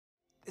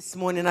This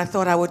morning I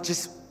thought I would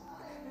just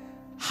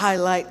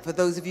highlight, for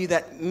those of you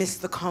that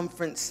missed the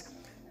conference,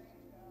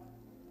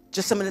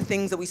 just some of the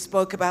things that we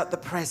spoke about the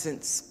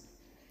presence.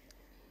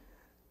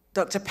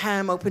 Dr.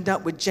 Pam opened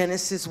up with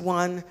Genesis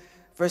 1,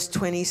 verse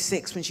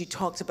 26, when she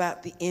talked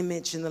about the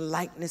image and the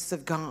likeness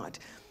of God.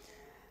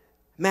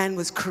 Man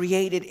was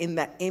created in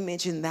that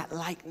image, in that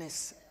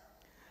likeness.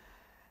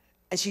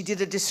 And she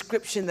did a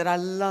description that I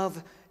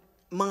love,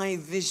 my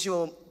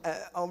visual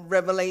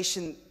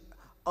revelation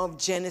of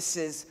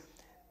Genesis,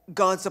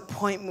 God's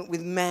appointment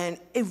with man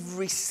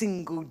every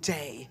single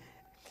day,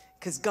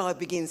 because God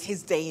begins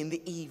his day in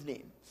the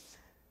evening.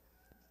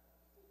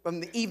 From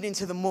the evening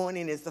to the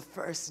morning is the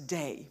first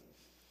day.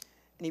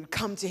 And he would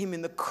come to him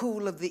in the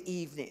cool of the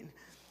evening.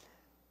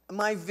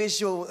 My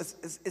visual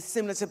is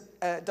similar to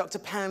Dr.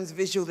 Pam's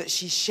visual that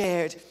she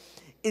shared,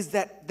 is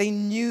that they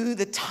knew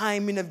the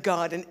timing of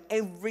God and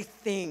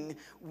everything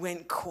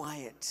went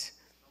quiet.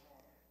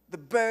 The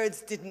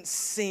birds didn't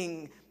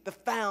sing, the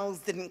fowls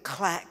didn't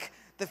clack,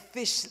 the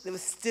fish that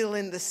was still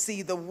in the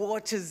sea, the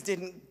waters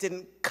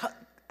didn't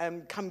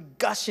come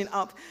gushing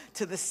up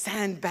to the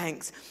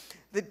sandbanks.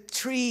 The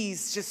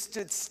trees just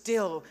stood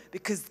still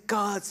because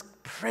God's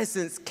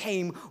presence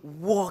came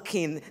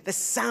walking. The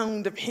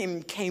sound of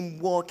him came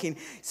walking.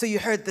 So you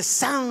heard the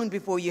sound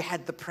before you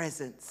had the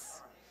presence.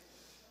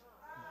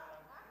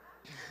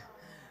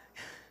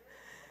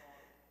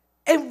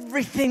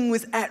 Everything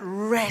was at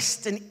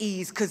rest and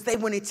ease because they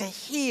wanted to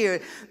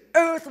hear,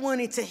 earth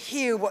wanted to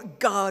hear what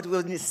God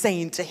was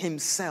saying to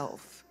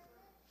himself.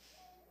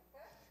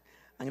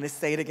 I'm going to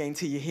say it again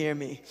till you hear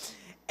me.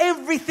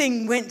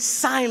 Everything went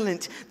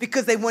silent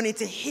because they wanted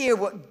to hear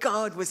what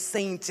God was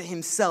saying to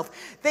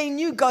himself. They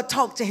knew God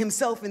talked to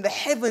himself in the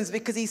heavens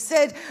because he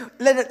said,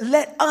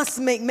 let us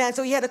make man.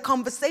 So he had a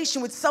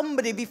conversation with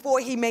somebody before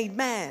he made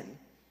man.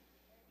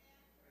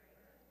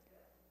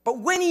 But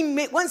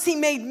once he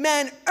made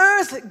man,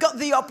 earth got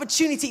the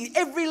opportunity.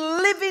 Every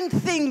living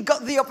thing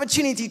got the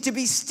opportunity to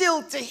be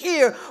still to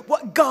hear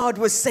what God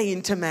was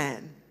saying to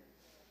man.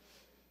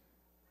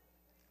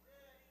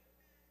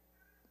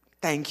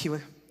 Thank you.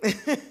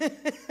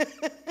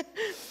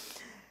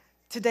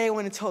 Today I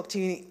want to talk to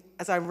you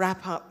as I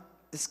wrap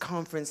up this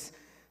conference.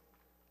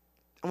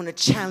 I want to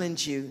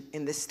challenge you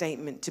in this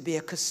statement to be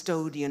a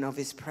custodian of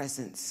his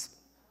presence.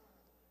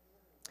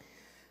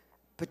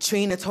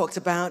 Patrina talked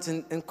about,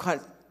 and quite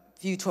a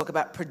few talk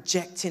about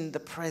projecting the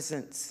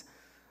presence,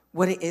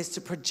 what it is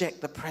to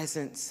project the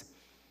presence.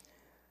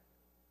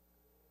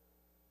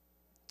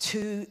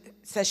 2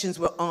 sessions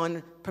were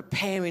on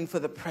preparing for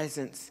the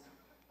presence.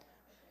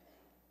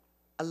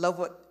 I love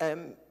what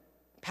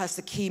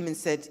Pastor Keeman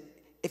said.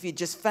 If you're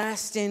just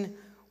fasting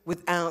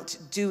without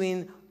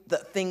doing the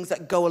things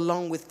that go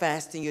along with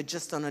fasting, you're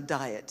just on a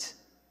diet.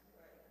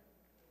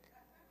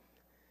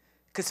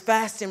 Because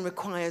fasting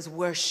requires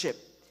worship.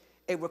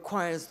 It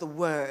requires the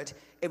word.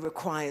 It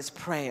requires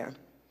prayer.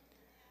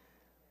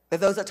 But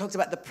those that talked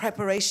about the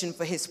preparation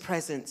for his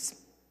presence.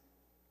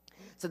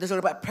 So they talk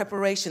about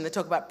preparation, they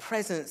talk about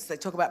presence, they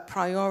talk about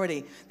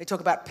priority, they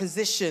talk about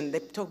position, they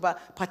talk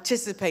about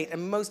participate,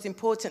 and most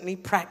importantly,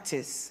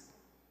 practice.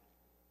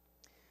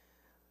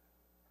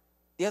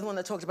 The other one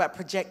that talked about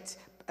project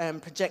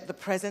the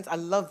presence. I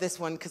love this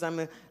one because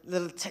I'm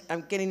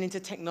getting into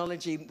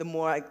technology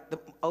the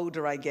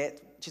older I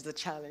get, which is a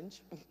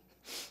challenge.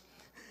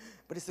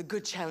 But it's a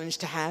good challenge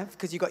to have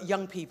because you've got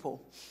young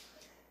people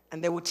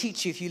and they will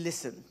teach you if you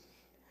listen.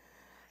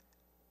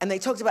 And they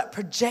talked about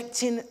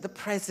projecting the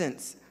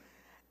presence.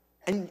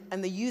 And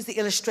they used the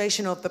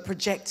illustration of the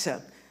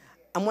projector.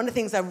 And one of the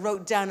things I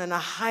wrote down and I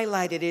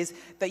highlighted is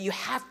that you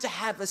have to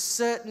have a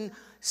certain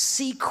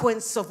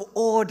sequence of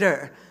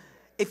order.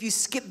 If you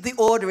skip the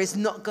order, it's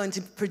not going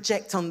to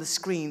project on the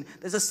screen.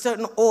 There's a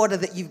certain order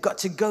that you've got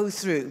to go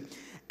through.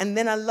 And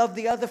then I love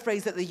the other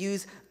phrase that they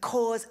use,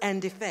 cause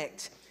and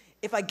effect.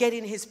 If I get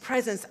in his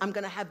presence, I'm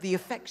going to have the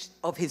effect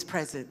of his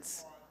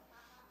presence.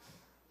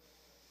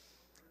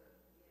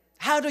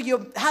 How do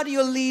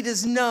your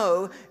leaders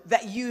know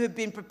that you have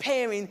been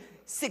preparing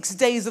 6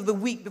 days of the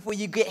week before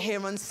you get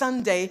here on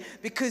Sunday?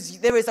 Because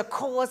there is a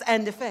cause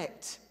and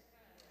effect.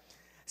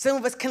 Some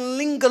of us can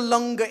linger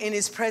longer in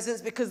his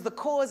presence because the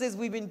cause is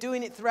we've been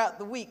doing it throughout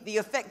the week. The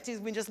effect is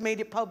we just made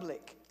it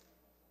public.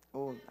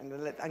 Oh, I'm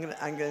gonna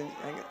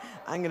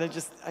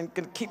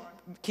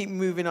keep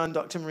moving on,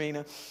 Dr.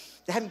 Marina.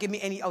 They haven't given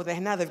me any. Oh,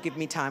 now they've given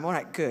me time. All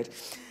right, good.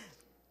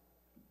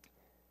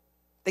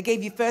 They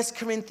gave you 1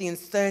 Corinthians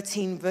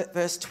 13,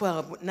 verse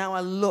 12. Now I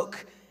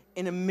look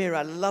in a mirror.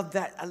 I love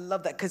that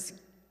because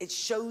it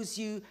shows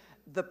you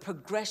the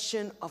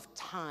progression of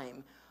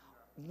time.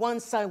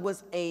 Once I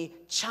was a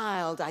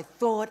child, I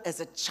thought as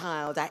a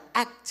child, I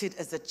acted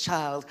as a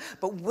child.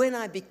 But when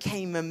I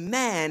became a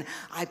man,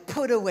 I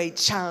put away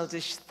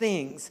childish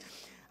things.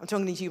 I'm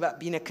talking to you about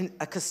being a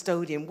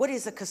custodian. What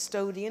is a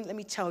custodian? Let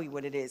me tell you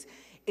what it is.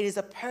 It is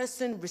a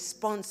person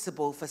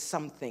responsible for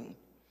something.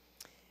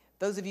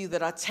 Those of you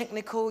that are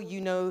technical,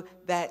 you know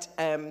that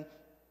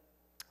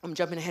I'm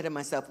jumping ahead of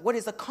myself. What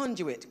is a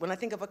conduit? When I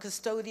think of a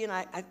custodian,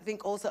 I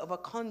think also of a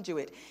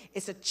conduit.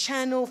 It's a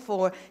channel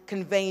for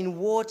conveying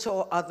water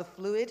or other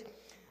fluid.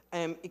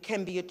 It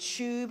can be a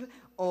tube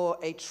or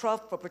a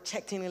trough for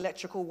protecting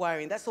electrical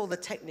wiring. That's all the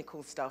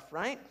technical stuff,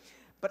 right?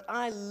 But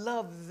I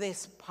love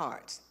this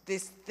part.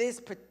 This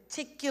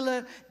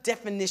particular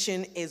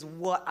definition is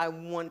what I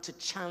want to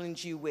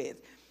challenge you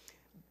with.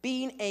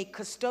 Being a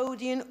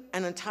custodian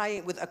and untie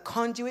it with a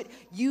conduit,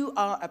 you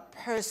are a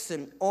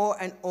person or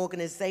an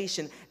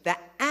organization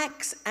that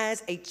acts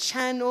as a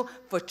channel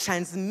for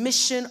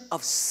transmission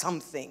of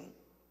something.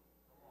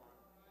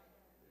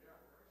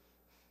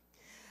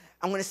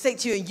 I'm going to say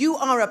to you, you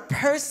are a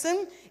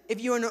person.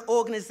 If you're in an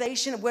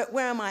organization,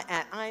 where am I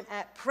at? I'm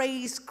at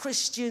Praise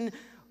Christian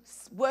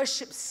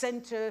Worship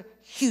Center,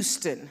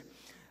 Houston.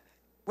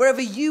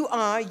 Wherever you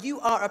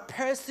are a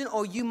person,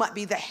 or you might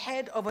be the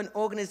head of an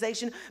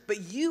organization,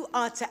 but you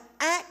are to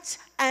act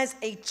as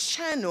a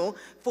channel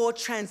for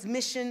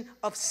transmission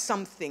of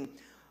something.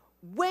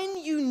 When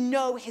you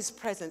know his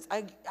presence,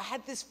 I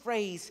had this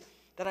phrase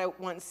that I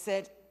once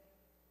said,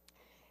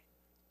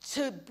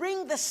 to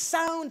bring the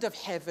sound of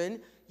heaven,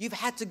 you've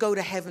had to go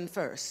to heaven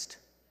first.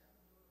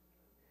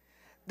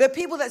 There are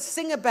people that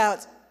sing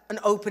about an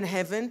open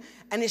heaven,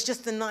 and it's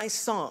just a nice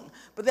song.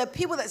 But there are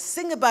people that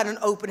sing about an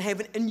open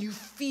heaven, and you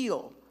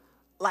feel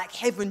like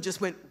heaven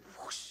just went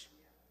whoosh.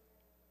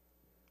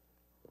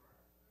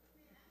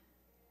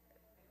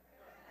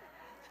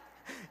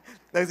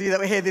 Those of you that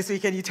were here this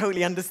weekend, you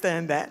totally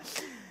understand that.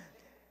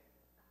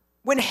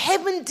 When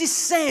heaven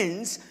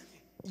descends,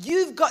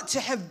 you've got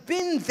to have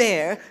been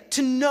there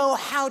to know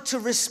how to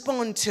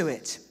respond to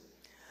it.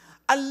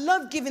 I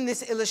love giving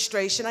this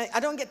illustration.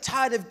 I don't get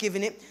tired of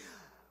giving it.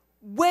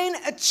 When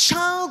a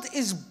child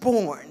is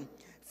born,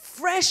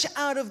 fresh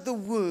out of the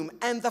womb,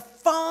 and the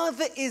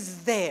father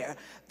is there,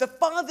 the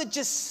father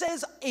just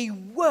says a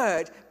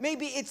word,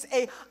 maybe it's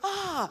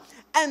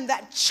and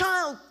that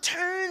child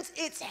turns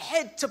its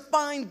head to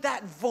find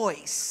that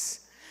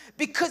voice,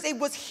 because it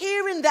was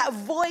hearing that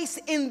voice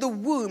in the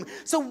womb.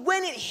 So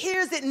when it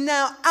hears it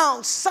now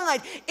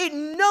outside, it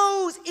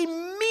knows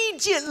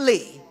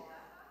immediately.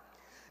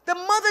 The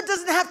mother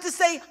doesn't have to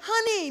say,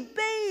 honey,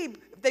 babe,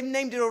 they've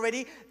named it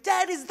already,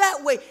 Dad is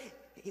that way.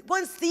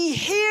 Once he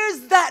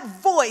hears that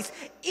voice,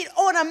 it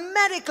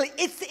automatically,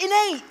 it's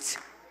innate.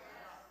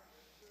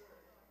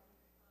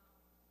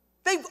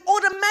 They've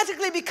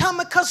automatically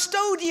become a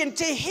custodian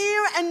to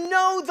hear and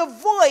know the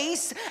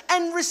voice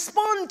and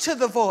respond to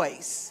the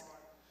voice.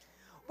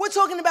 We're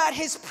talking about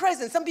his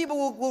presence. Some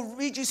people will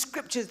read you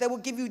scriptures, they will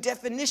give you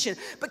definition,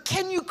 but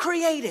can you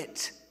create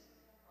it?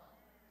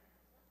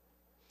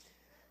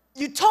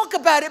 You talk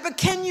about it, but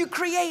can you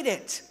create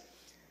it?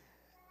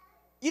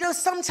 You know,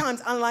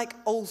 sometimes I like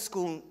old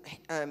school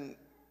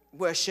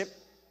worship.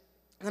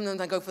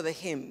 Sometimes I go for the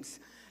hymns.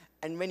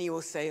 And many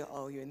will say,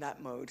 oh, you're in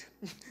that mode.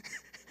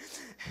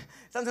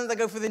 Sometimes I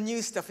go for the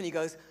new stuff, and he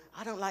goes,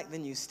 I don't like the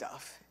new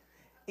stuff.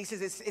 He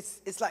says,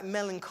 it's like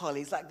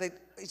melancholy. It's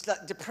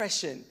like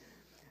depression.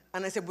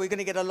 And I said, we're going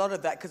to get a lot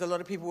of that, because a lot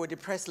of people were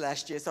depressed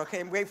last year, so I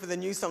can't wait for the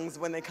new songs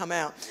when they come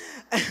out.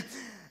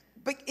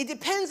 But it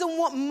depends on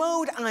what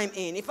mode I'm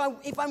in. If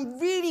I'm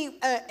really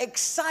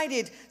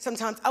excited,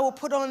 sometimes I will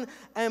put on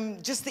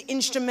just the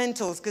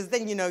instrumentals, because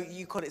then, you know,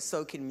 you call it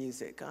soaking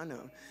music. I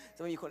know.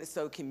 So when you call it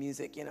soaking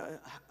music, you know,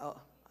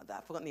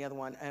 I've forgotten the other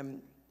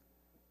one.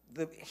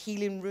 The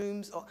healing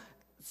rooms or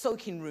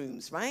soaking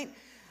rooms, right?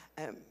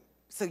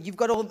 So you've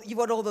got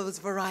all those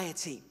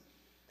variety.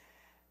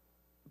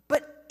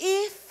 But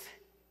if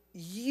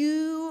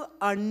you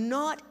are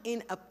not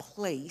in a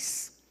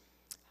place,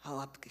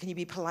 can you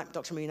be polite,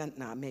 Dr. Marina?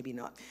 No, maybe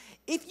not.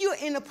 If you're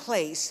in a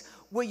place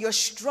where you're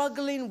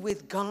struggling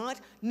with God,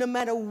 no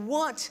matter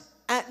what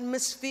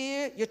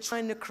atmosphere you're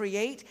trying to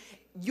create,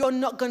 you're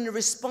not going to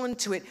respond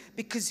to it,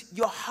 because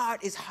your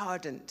heart is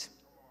hardened.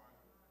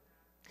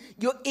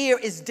 Your ear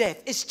is deaf.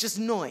 It's just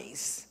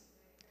noise.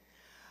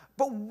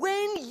 But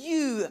when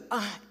you,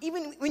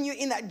 even when you're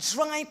in that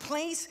dry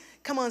place,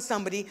 come on,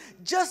 somebody,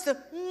 just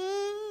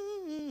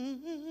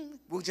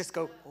we'll just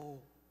go, oh.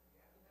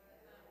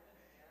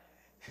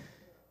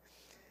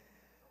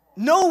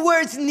 No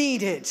words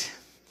needed.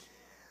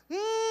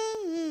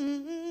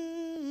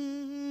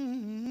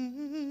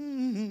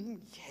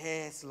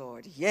 Yes,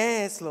 Lord.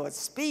 Yes, Lord.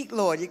 Speak,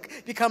 Lord. You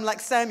become like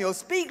Samuel.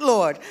 Speak,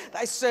 Lord.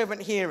 Thy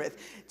servant heareth.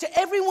 To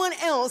everyone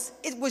else,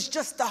 it was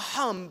just a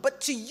hum.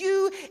 But to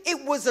you,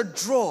 it was a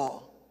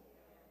draw.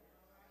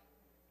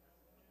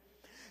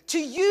 To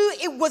you,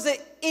 it was an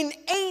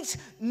innate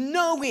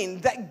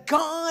knowing that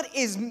God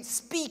is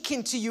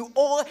speaking to you,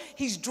 or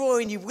he's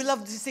drawing you. We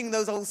love to sing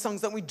those old songs,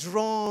 don't we?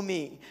 Draw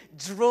me,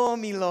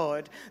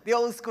 Lord. The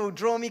old school,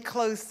 draw me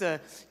closer,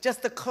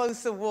 just a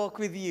closer walk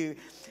with you.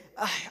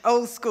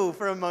 Old school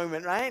for a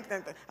moment, right?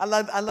 I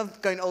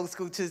love going old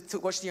school to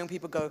watch the young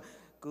people go,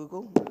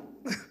 Google.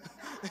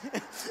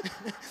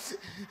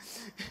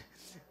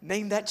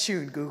 Name that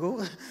tune,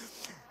 Google.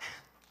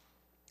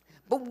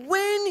 But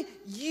when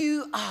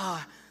you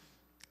are,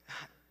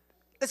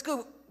 let's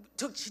go,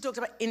 she talked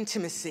about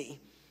intimacy.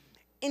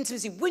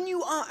 intimacy, when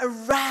you are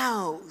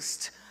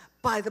aroused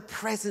by the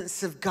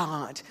presence of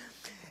God,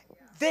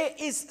 there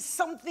is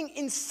something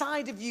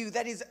inside of you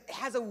that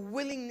has a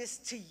willingness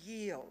to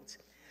yield.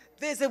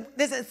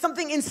 There's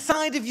something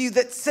inside of you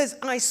that says,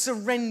 I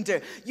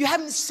surrender. You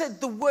haven't said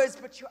the words,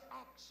 but your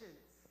actions.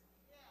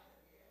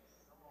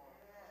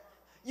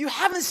 You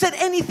haven't said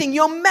anything.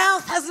 Your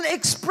mouth hasn't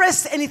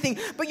expressed anything,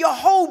 but your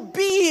whole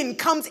being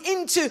comes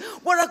into,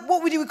 what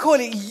would we call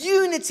it?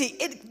 Unity.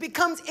 It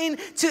comes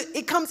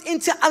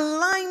into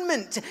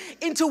alignment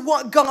into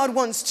what God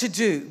wants to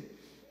do.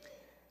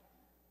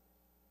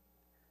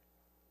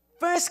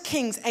 1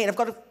 Kings 8, I've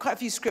got quite a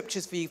few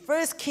scriptures for you.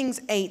 1 Kings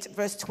 8,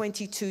 verse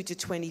 22 to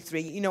 23.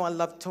 You know I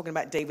love talking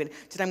about David.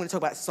 Today I'm going to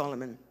talk about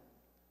Solomon.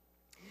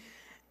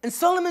 And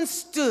Solomon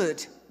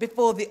stood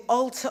before the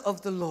altar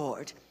of the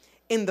Lord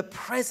in the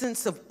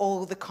presence of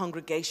all the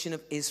congregation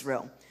of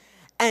Israel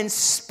and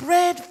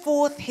spread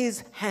forth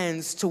his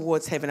hands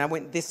towards heaven. I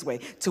went this way,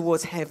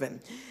 towards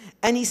heaven.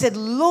 And he said,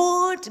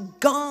 Lord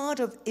God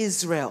of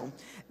Israel,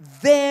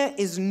 there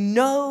is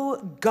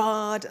no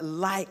God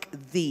like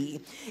thee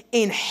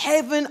in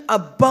heaven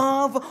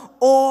above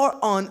or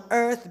on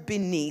earth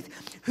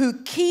beneath,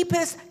 who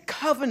keepeth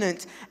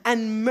covenant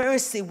and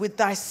mercy with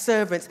thy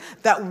servants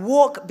that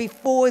walk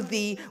before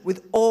thee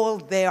with all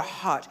their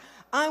heart.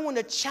 I want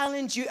to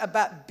challenge you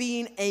about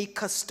being a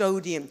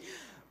custodian.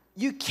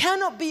 You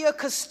cannot be a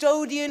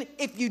custodian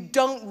if you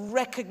don't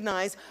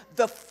recognize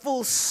the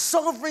full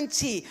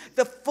sovereignty,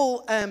 the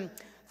full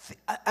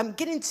I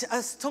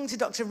was talking to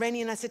Dr.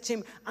 Rennie, and I said to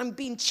him, I'm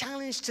being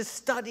challenged to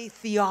study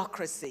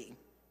theocracy.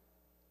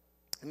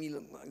 I mean,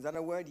 look, is that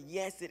a word?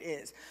 Yes, it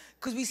is.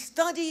 Because we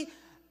study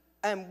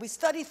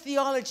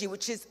theology,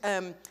 which is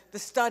the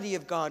study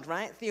of God,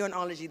 right?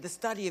 Theonology, the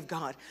study of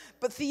God.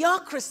 But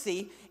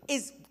theocracy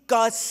is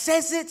God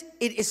says it,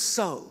 it is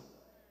so.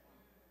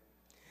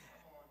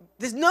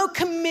 There's no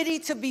committee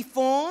to be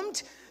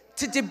formed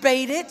to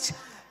debate it.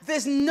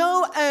 There's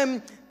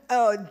no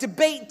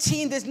debate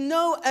team. There's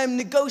no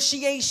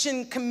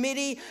negotiation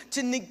committee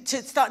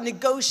to start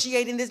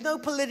negotiating. There's no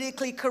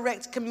politically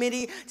correct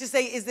committee to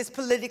say, is this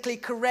politically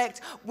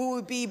correct?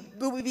 Will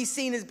we be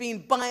seen as being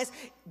biased?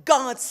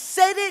 God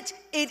said it,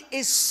 it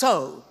is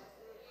so.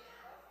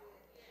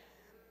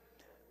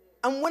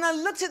 And when I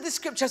looked at the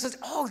scripture, I said,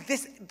 oh,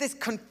 this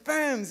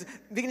confirms,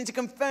 beginning to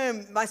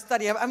confirm my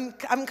study. I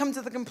haven't come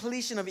to the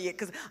completion of it yet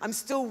because I'm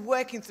still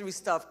working through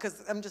stuff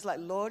because I'm just like,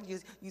 Lord,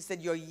 you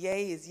said your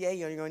yea is yea,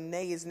 your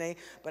nay is nay,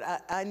 but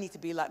I need to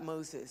be like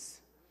Moses.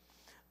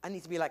 I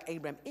need to be like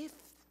Abraham. If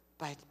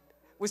by,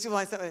 which is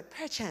why I said,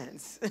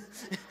 perchance.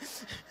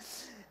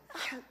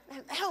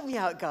 Help me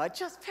out, God,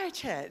 just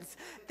perchance.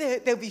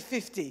 There'll be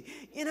 50.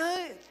 You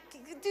know,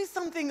 do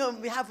something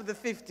on behalf of the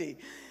 50.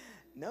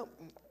 No,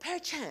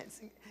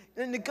 perchance.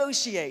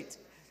 Negotiate.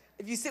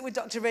 If you sit with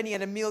Dr. Rennie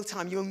at a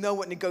mealtime, you'll know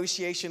what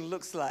negotiation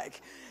looks like.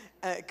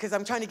 Because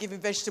I'm trying to give him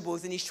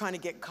vegetables and he's trying to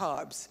get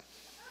carbs.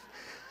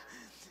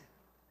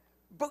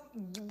 But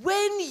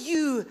when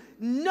you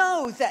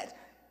know that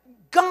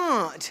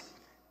God,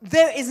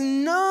 there is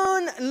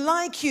none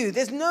like you,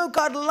 there's no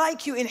God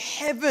like you in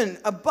heaven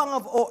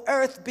above or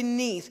earth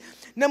beneath.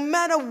 No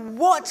matter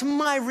what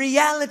my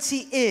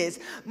reality is,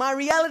 my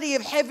reality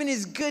of heaven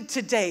is good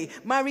today.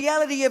 My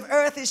reality of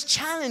earth is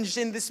challenged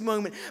in this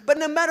moment. But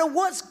no matter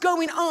what's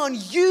going on,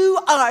 you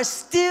are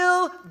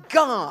still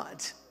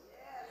God.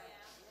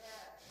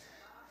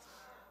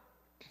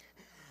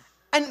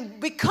 And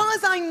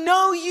because I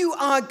know you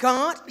are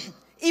God,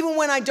 even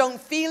when I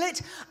don't feel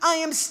it, I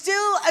am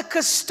still a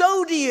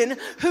custodian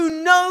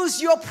who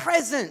knows your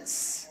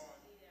presence.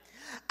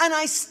 And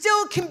I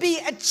still can be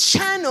a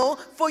channel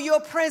for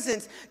your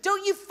presence.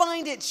 Don't you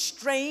find it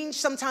strange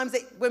sometimes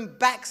that when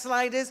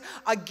backsliders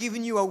are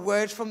giving you a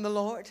word from the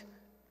Lord?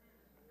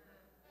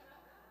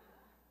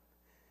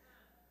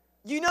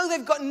 You know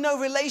they've got no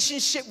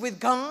relationship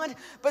with God,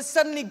 but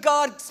suddenly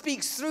God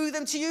speaks through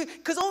them to you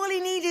because all he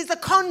needs is a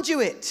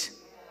conduit.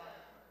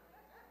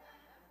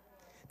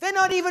 They're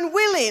not even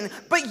willing,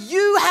 but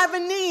you have a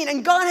need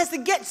and God has to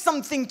get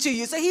something to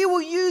you, so he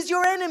will use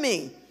your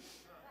enemy.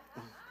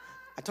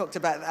 I talked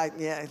about that,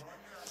 yeah.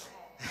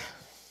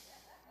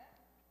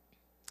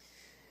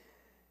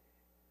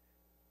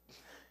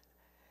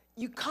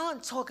 You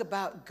can't talk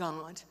about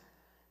God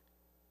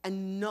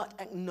and not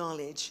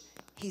acknowledge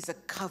he's a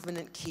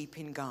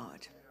covenant-keeping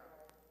God.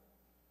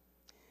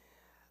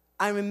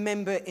 I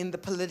remember in the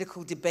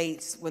political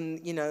debates when,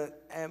 they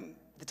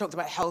talked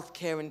about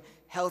healthcare and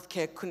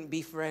healthcare couldn't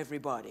be for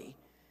everybody.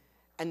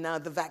 And now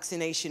the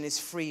vaccination is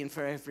free and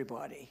for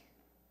everybody.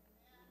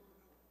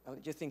 I'll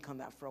just think on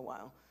that for a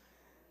while.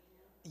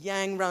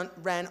 Yang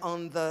ran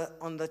on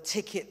the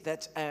ticket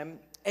that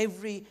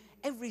every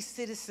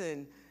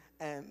citizen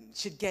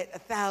should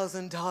get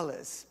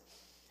 $1,000.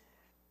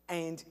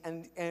 And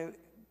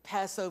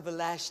Passover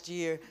last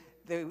year,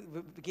 they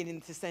were beginning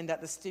to send out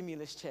the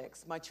stimulus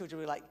checks. My children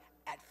were like,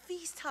 at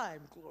feast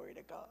time, glory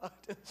to God.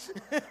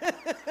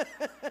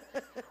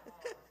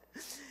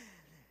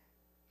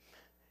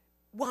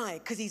 Why?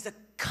 Because he's a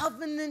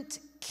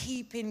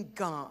covenant-keeping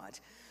God.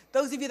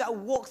 Those of you that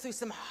walked through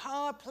some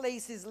hard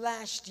places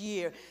last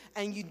year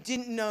and you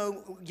didn't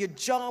know your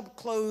job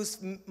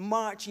closed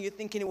March and you're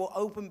thinking it will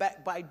open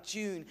back by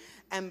June,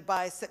 and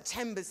by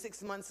September,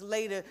 6 months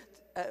later,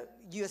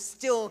 you're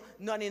still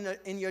not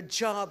in your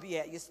job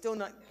yet. You're still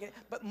not,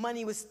 but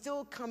money was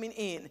still coming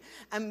in.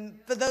 And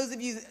for those of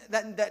you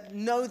that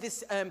know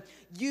this,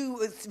 you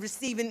were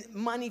receiving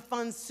money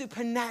funds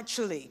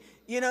supernaturally.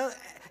 You know,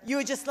 you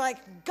were just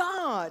like,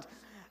 God.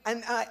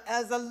 And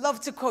as I love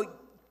to quote,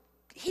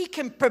 He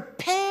can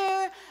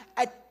prepare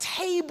a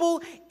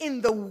table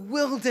in the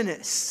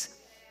wilderness.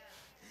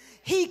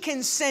 He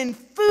can send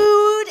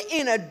food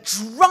in a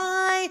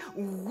dry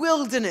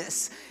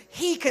wilderness.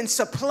 He can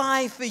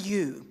supply for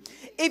you.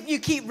 If you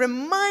keep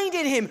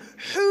reminding Him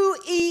who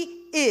He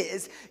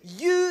is,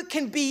 you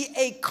can be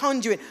a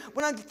conduit.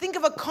 When I think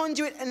of a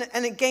conduit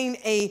and again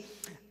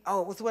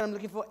what's the word I'm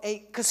looking for?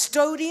 A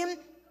custodian.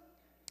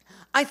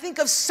 I think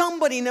of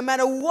somebody, no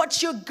matter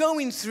what you're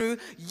going through,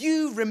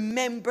 you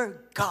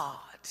remember God.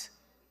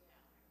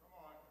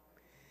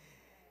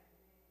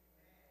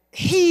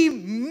 He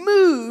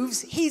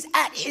moves, He's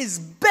at His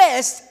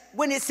best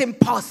when it's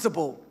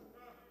impossible.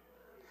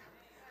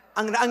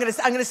 I'm gonna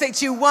say it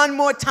to you one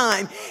more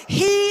time.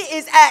 He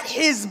is at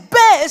His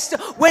best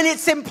when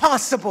it's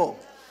impossible.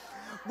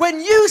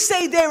 When you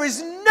say there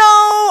is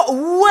no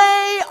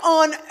way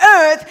on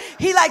earth,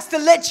 He likes to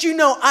let you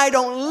know, I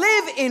don't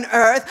live in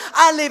earth,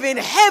 I live in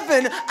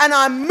heaven, and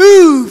I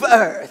move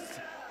earth.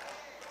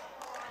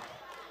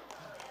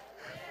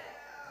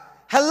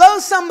 Hello,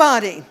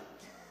 somebody.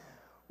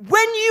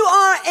 When you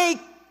are a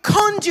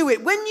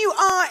conduit, when you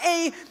are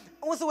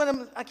what's the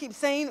word I keep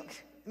saying?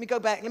 Let me go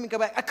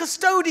back. A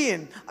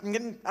custodian. I'm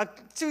getting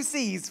 2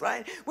 C's,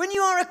 right? When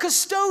you are a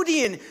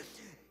custodian,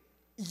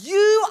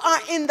 you are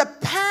in the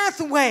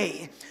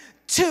pathway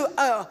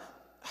to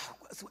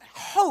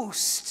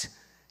host,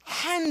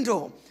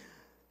 handle.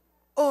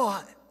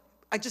 Oh,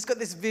 I just got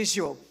this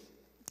visual.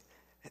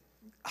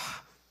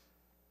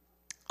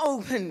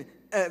 Open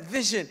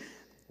vision.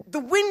 The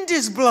wind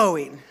is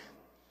blowing,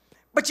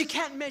 but you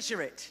can't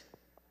measure it.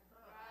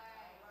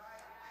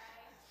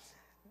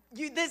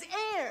 There's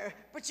air,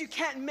 but you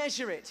can't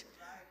measure it.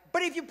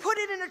 But if you put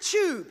it in a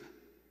tube,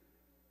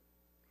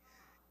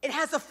 it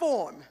has a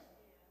form.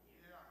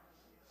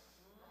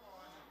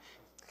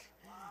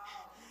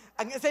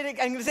 I'm going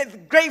to say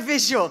great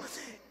visual.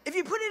 If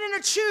you put it in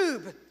a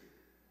tube,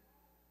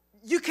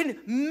 you can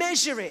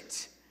measure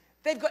it.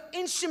 They've got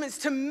instruments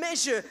to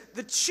measure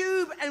the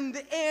tube and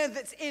the air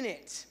that's in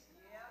it.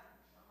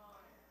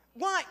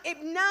 Why?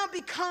 It now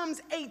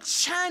becomes a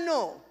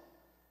channel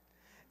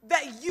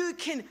that you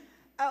can,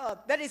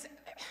 that is,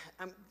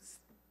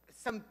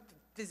 some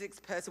physics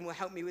person will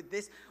help me with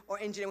this, or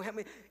engineer will help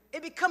me.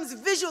 It becomes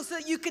visual so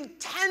that you can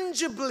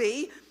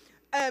tangibly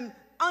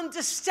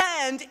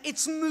understand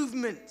its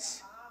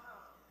movement.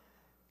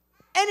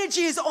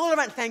 Energy is all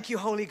around, thank you,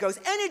 Holy Ghost.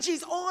 Energy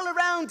is all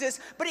around us,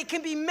 but it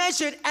can be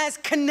measured as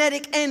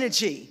kinetic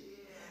energy.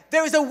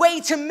 There is a way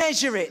to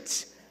measure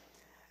it.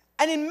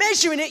 And in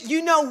measuring it,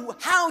 you know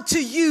how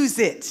to use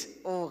it.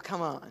 Oh,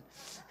 come on.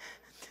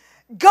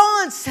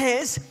 God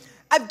says,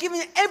 I've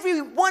given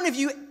every one of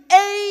you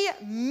a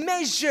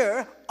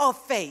measure of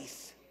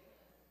faith.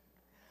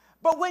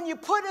 But when you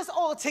put us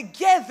all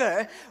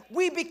together,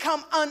 we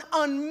become an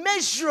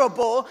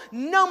unmeasurable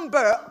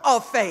number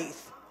of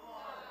faith.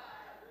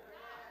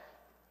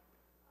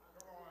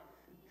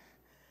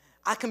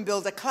 I can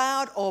build a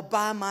cloud all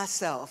by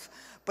myself.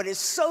 But it's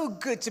so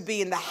good to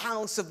be in the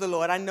house of the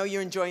Lord. I know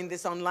you're enjoying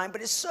this online,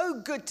 but it's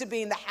so good to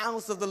be in the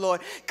house of the Lord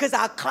because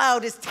our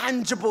cloud is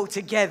tangible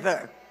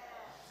together.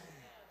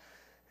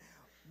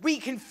 We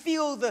can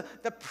feel the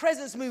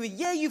presence moving.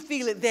 Yeah, you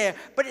feel it there,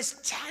 but it's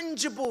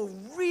tangible,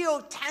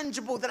 real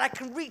tangible, that I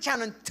can reach out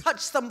and touch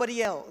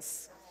somebody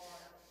else.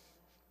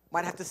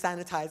 Might have to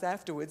sanitize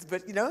afterwards,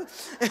 but you know,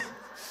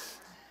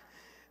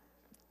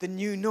 the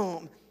new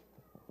norm.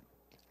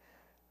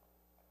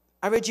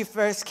 I read you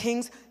 1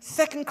 Kings,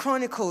 2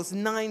 Chronicles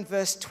 9,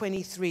 verse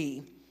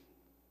 23.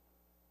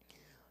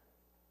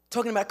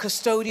 Talking about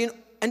custodian.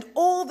 And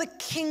all the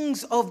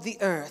kings of the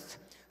earth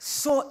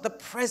sought the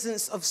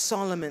presence of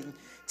Solomon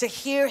to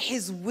hear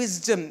his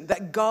wisdom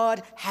that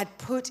God had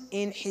put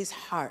in his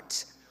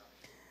heart.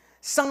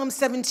 Psalm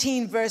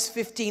 17, verse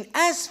 15.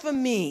 As for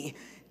me,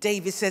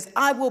 David says,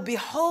 I will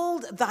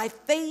behold thy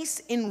face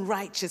in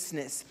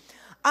righteousness.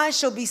 I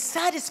shall be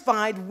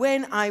satisfied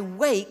when I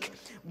wake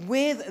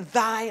with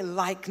thy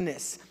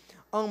likeness.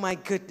 Oh my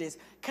goodness.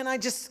 Can I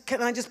just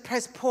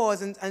press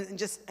pause and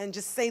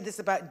just say this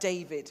about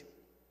David?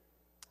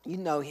 You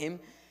know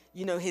him.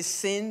 You know his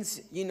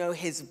sins. You know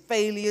his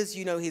failures.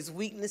 You know his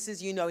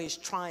weaknesses. You know his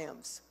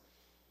triumphs.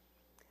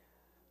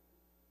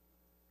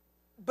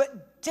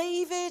 But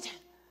David,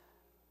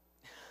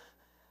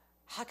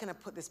 how can I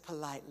put this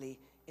politely?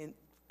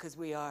 Because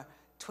we are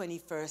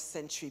 21st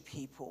century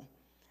people.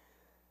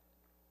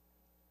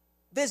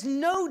 There's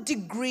no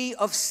degree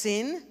of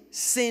sin.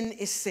 Sin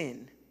is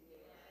sin.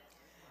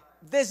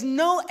 There's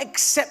no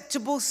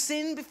acceptable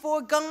sin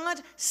before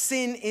God.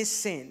 Sin is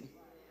sin.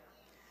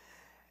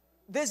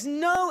 There's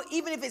no,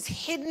 even if it's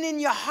hidden in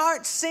your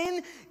heart,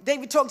 sin.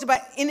 David talked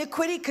about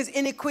iniquity, because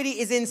iniquity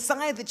is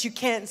inside that you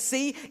can't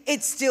see.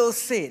 It's still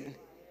sin.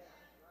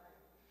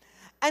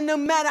 And no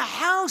matter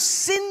how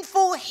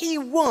sinful he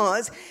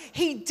was,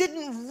 he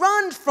didn't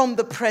run from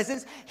the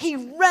presence. He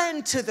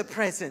ran to the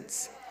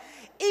presence.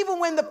 Even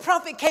when the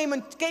prophet came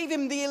and gave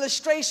him the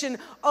illustration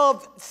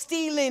of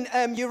stealing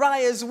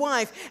Uriah's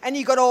wife, and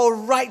he got all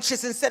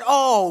righteous and said,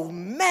 oh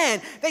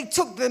man, they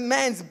took the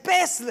man's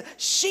best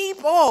sheep.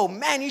 Oh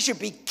man, he should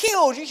be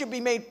killed. He should be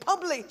made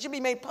public. He should be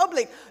made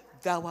public.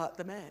 Thou art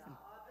the man.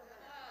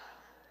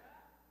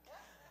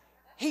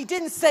 He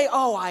didn't say,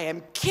 oh, I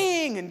am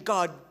king and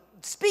God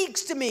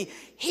speaks to me.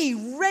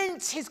 He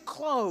rent his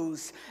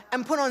clothes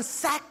and put on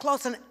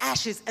sackcloth and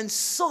ashes and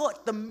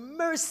sought the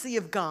mercy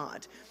of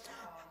God.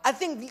 I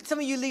think some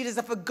of you leaders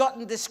have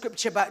forgotten this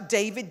scripture about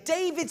David.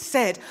 David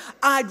said,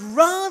 I'd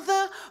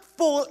rather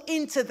fall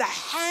into the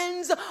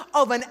hands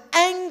of an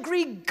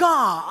angry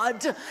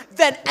God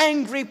than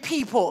angry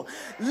people.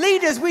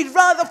 Leaders, we'd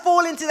rather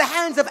fall into the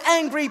hands of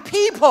angry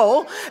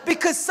people,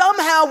 because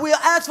somehow we'll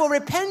ask for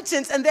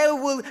repentance and they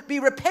will be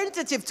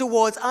repentative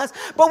towards us,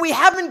 but we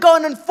haven't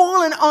gone and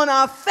fallen on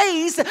our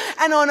face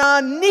and on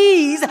our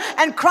knees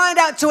and cried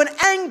out to an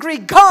angry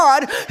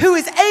God who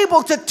is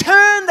able to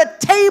turn the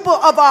table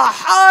of our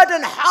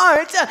hardened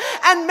heart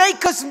and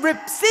make us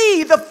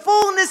receive the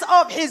fullness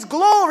of his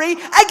glory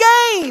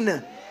again.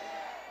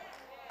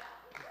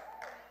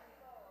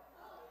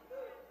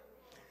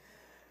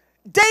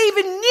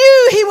 David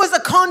knew he was a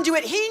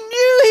conduit. He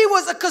knew he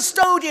was a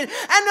custodian.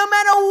 And no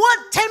matter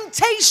what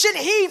temptation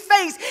he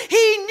faced,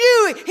 he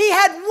knew he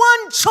had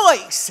one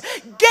choice: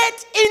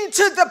 get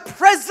into the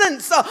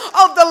presence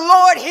of the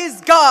Lord his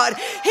God.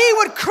 He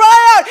would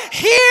cry out,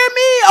 hear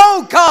me,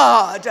 O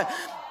God.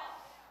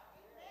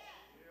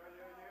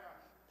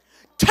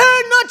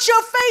 Turn not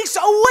your face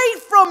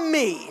away from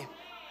me.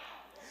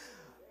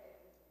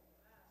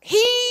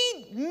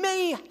 He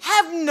may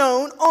have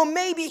known, or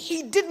maybe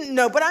he didn't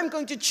know, but I'm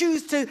going to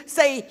choose to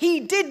say he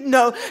did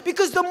know,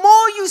 because the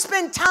more you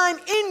spend time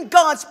in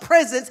God's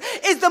presence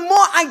is the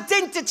more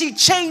identity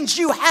change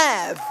you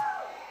have.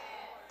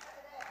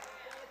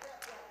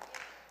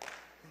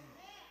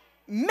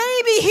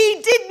 Maybe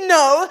he did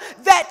know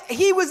that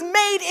he was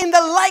made in the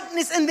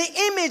likeness and the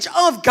image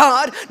of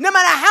God, no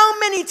matter how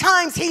many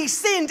times he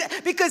sinned,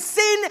 because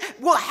sin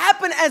will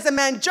happen as a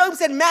man. Job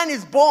said, man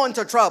is born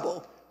to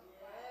trouble.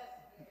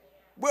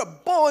 We're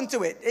born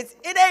to it. It's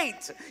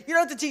innate. You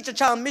don't have to teach a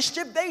child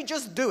mischief. They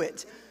just do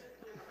it.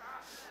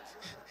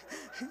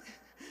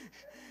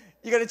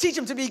 You're going to teach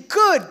them to be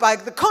good by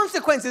the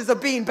consequences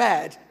of being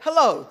bad.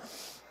 Hello.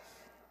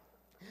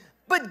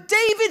 But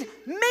David,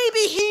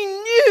 maybe he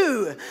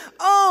knew.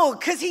 Oh,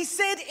 because he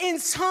said in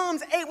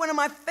Psalms 8, one of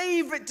my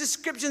favorite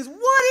descriptions,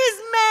 what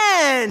is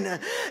man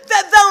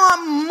that thou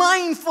art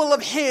mindful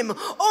of him,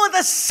 or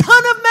the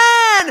son of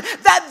man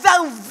that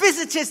thou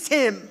visitest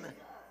him?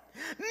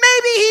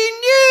 Maybe he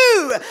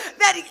knew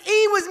that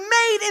he was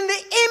made in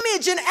the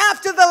image and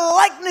after the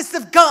likeness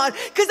of God,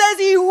 because as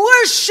he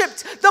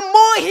worshipped, the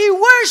more he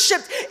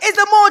worshipped is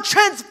the more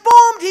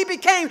transformed he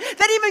became,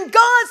 that even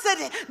God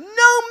said,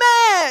 no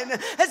man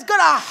has got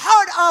a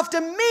heart after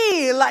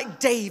me like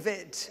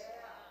David.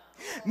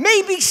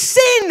 Maybe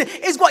sin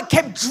is what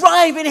kept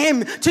driving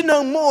him to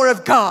know more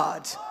of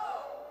God.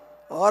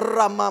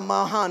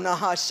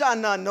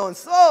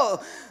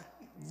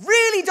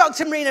 Really,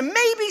 Dr. Marina,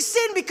 maybe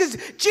sin, because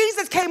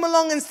Jesus came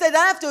along and said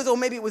afterwards, or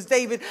maybe it was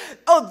David,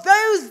 oh,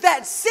 those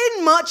that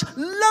sin much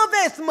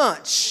loveth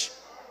much.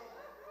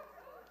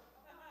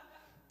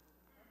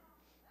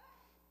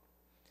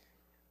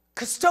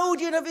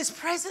 Custodian of his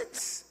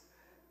presence.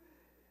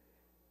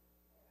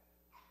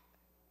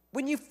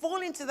 When you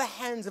fall into the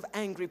hands of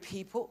angry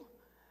people,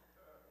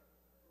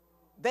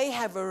 they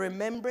have a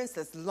remembrance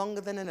that's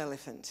longer than an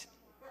elephant.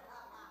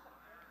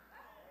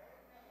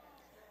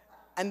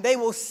 And they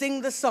will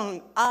sing the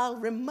song, I'll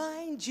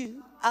remind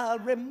you, I'll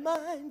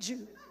remind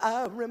you,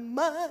 I'll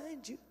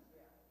remind you.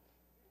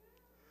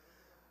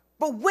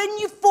 But when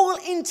you fall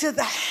into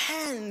the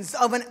hands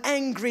of an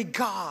angry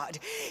God,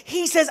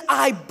 he says,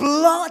 I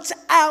blot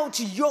out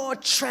your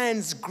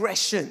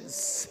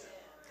transgressions.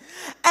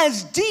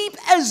 As deep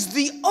as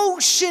the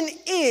ocean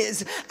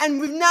is,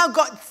 and we've now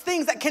got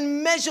things that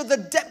can measure the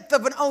depth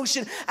of an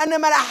ocean, and no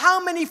matter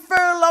how many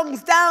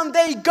furlongs down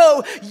they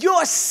go,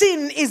 your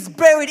sin is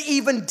buried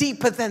even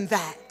deeper than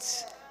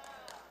that.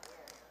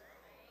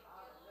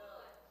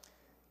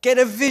 Get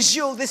a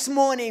visual this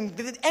morning.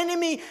 The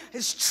enemy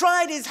has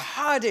tried his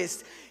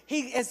hardest.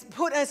 He has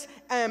put us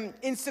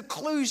in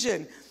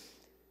seclusion.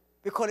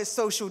 We call it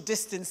social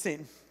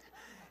distancing.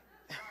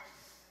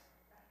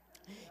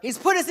 He's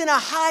put us in a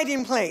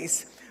hiding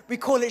place. We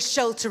call it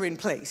shelter in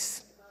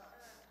place.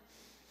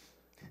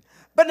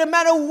 But no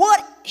matter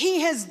what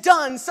he has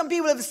done, some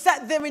people have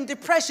sat there in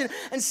depression,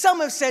 and some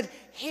have said,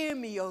 hear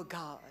me, O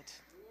God.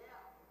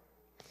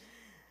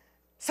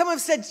 Some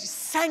have said,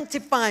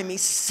 sanctify me,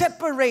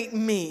 separate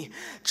me,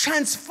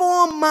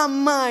 transform my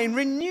mind,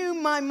 renew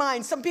my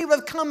mind. Some people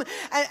have come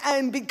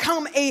and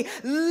become a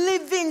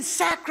living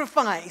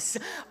sacrifice.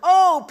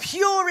 Oh,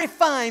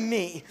 purify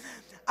me.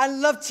 I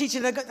love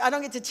teaching. I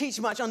don't get to teach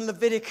much on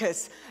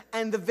Leviticus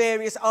and the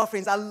various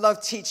offerings. I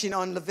love teaching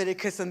on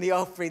Leviticus and the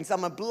offerings.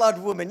 I'm a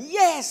blood woman.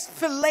 Yes,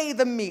 fillet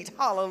the meat.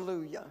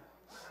 Hallelujah.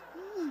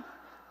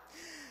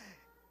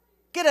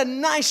 Get a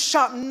nice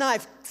sharp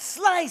knife,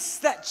 slice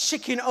that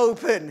chicken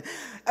open.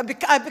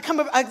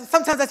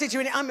 Sometimes I say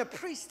to you, I'm a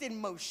priest in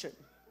motion.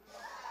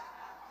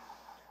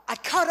 I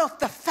cut off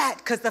the fat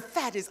because the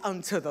fat is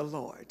unto the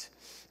Lord.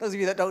 Those of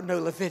you that don't know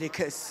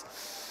Leviticus.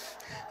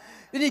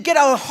 Then you get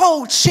a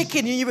whole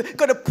chicken and you've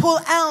got to pull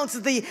out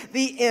the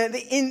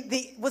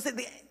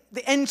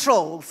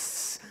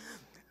entrails,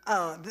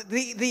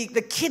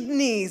 the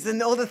kidneys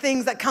and all the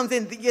things that comes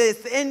in.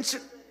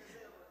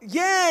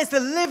 Yes,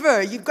 the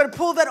liver. You've got to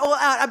pull that all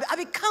out. I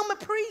become a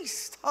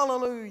priest.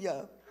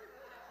 Hallelujah.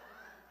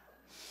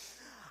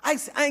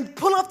 I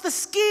pull off the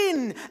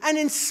skin and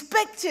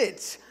inspect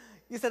it.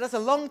 You said, that's a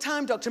long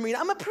time, Dr. Marina.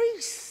 I'm a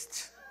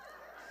priest.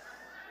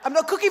 I'm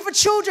not cooking for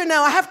children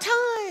now. I have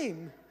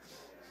time.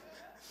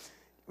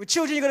 With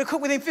children, you're going to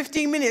cook within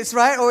 15 minutes,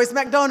 right? Or it's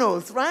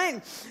McDonald's,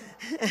 right?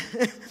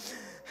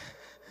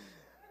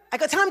 I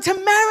got time to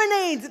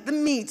marinate the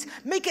meat,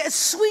 make it a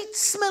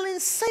sweet-smelling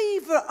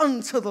savor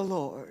unto the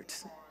Lord.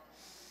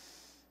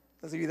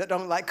 Those of you that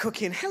don't like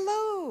cooking,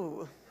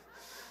 hello.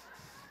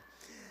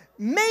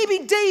 Maybe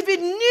David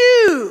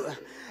knew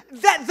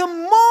that the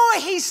more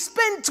he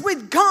spent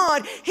with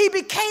God, he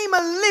became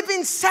a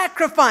living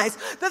sacrifice.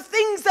 The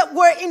things that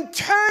were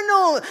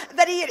internal,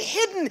 that he had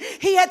hidden,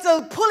 he had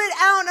to pull it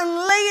out and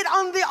lay it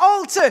on the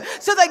altar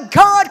so that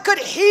God could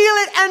heal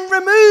it and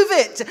remove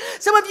it.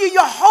 Some of you,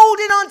 you're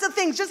holding on to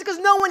things. Just because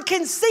no one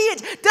can see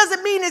it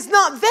doesn't mean it's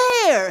not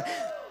there.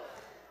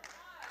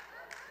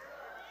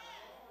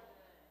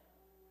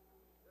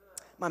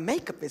 My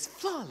makeup is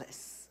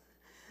flawless.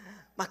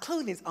 My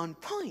clothing is on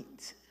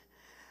point.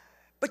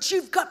 But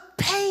you've got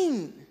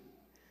pain.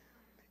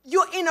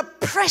 You're in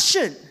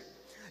oppression.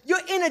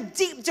 You're in a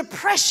deep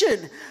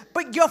depression.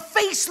 But your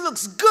face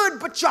looks good,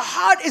 but your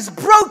heart is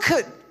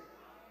broken.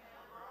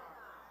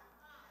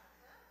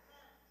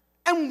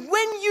 And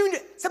when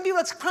some people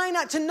are crying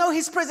out to know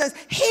his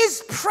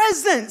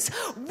presence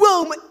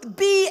will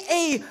be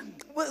a,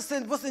 what's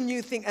the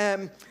new thing?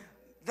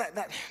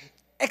 That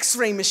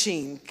X-ray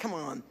machine. Come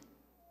on.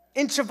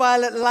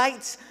 Ultraviolet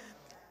light.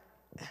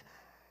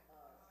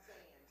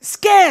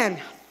 Scan.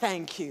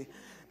 Thank you.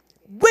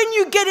 When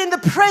you get in the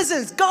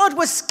presence, God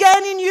was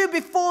scanning you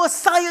before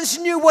science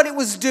knew what it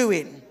was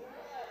doing.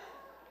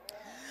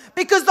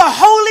 Because the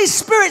Holy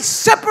Spirit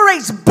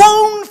separates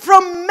bone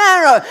from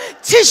marrow,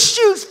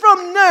 tissues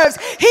from nerves.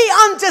 He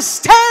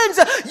understands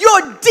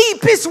your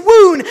deepest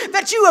wound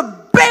that you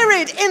have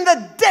buried in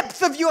the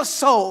depth of your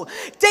soul.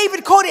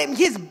 David called it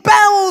his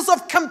bowels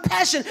of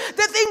compassion.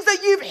 The things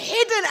that you've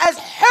hidden as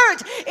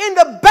hurt in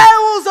the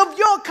bowels of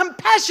your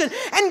compassion.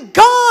 And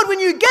God, when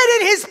you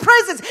get in his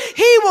presence,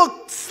 he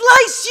will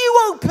slice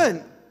you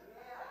open.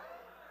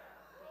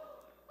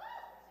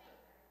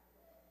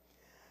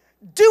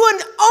 Do an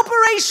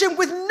operation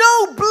with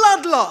no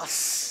blood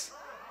loss.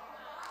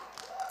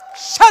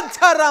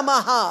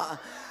 Shantaramaha.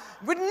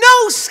 With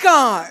no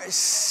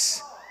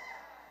scars.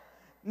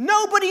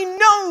 Nobody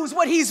knows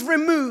what he's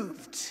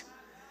removed.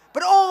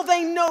 But all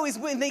they know is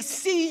when they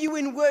see you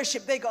in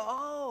worship, they go,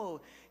 oh,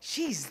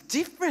 she's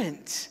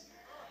different.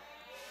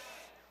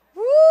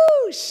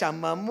 Woo!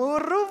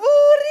 Shamamuruvuri.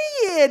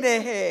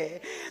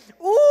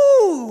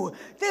 Ooh,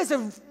 there's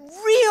a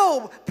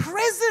real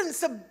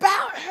presence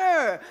about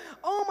her.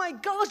 Oh my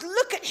gosh,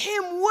 look at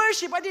him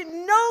worship. I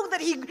didn't know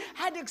that he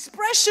had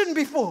expression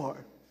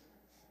before.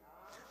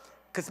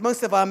 Because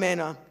most of our men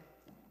are.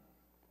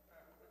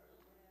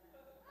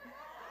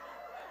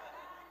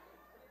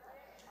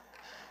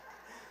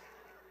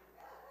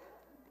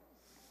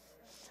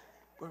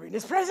 We're in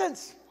his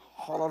presence.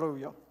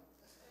 Hallelujah.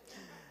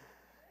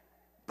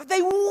 But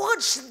they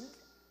watch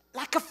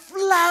like a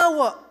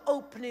flower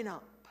opening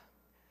up.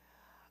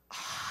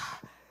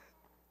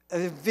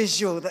 A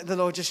visual that the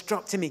Lord just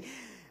dropped to me.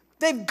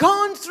 They've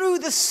gone through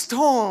the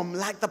storm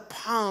like the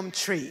palm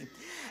tree,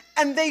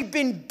 and they've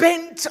been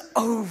bent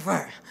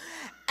over.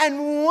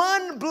 And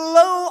one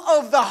blow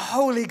of the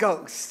Holy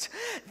Ghost,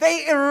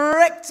 they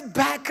erect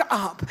back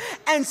up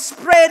and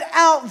spread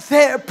out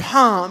their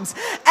palms.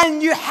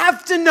 And you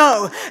have to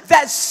know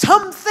that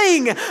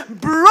something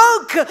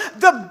broke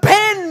the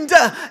bend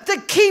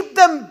to keep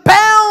them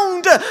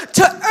bound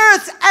to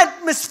Earth's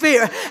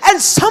atmosphere. And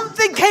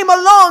something came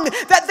along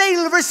that they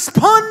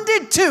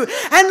responded to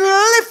and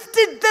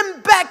lifted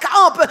them back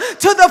up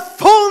to the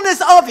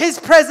fullness of his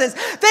presence.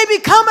 They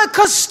become a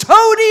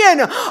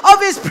custodian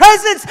of his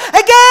presence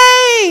again.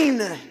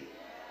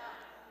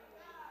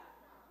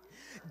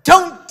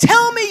 Don't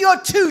tell me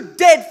you're too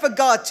dead for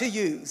God to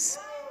use.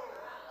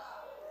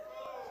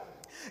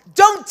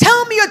 Don't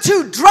tell me you're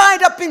too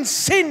dried up in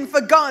sin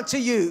for God to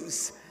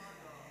use.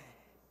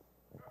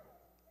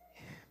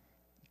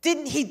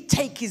 Didn't he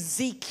take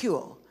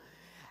Ezekiel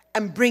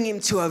and bring him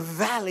to a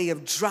valley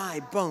of dry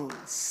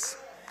bones?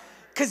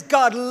 Because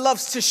God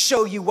loves to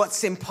show you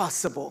what's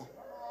impossible.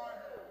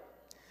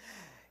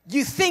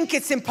 You think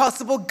it's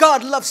impossible.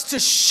 God loves to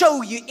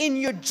show you in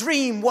your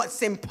dream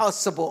what's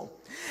impossible.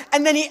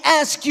 And then he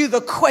asks you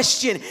the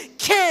question,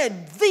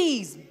 can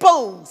these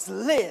bones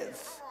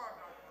live?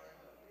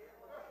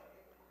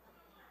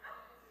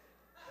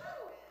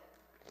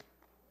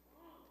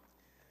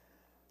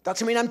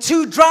 Dr. Marina, I'm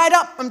too dried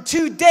up. I'm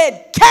too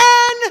dead.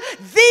 Can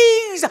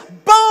these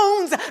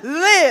bones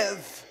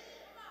live?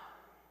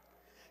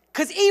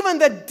 Because even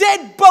the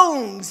dead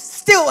bones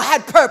still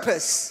had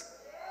purpose.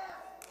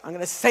 I'm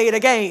going to say it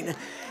again.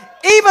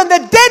 Even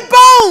the dead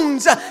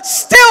bones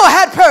still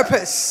had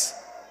purpose.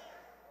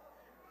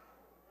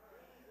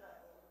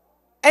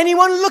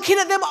 Anyone looking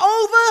at them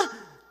over?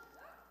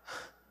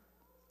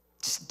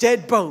 Just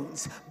dead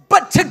bones.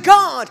 But to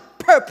God,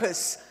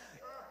 purpose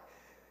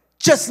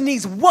just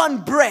needs one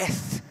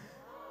breath.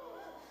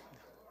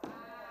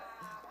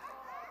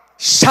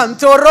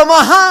 Shanto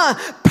Romaha.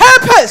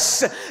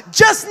 Purpose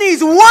just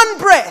needs one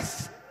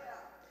breath.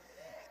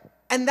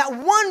 And that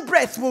one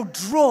breath will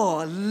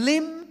draw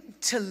limb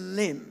to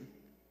limb.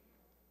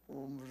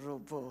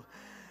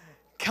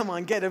 Come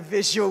on, get a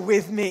visual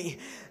with me.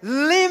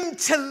 Limb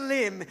to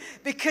limb.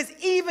 Because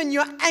even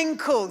your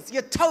ankles,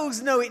 your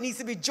toes know it needs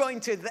to be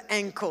joined to the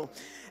ankle.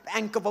 The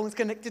ankle bone's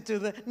connected to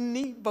the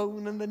knee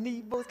bone, and the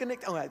knee bone's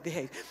connected. All right,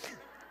 behave.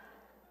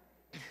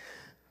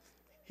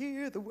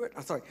 Hear the word.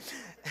 I'm sorry.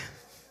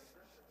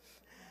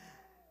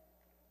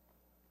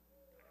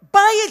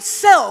 By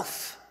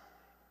itself,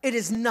 it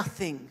is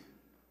nothing.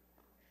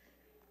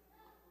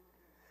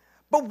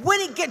 But when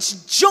it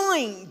gets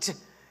joined,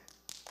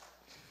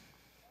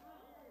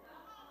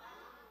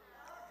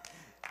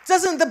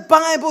 doesn't the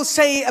Bible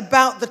say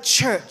about the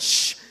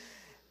church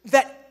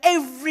that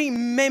every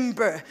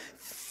member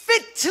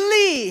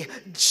fitly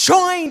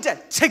joined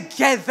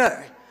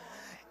together,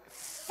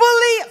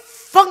 fully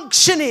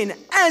functioning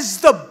as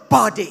the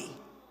body?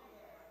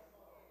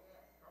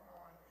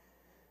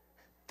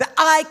 The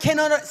eye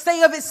cannot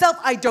say of itself,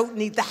 I don't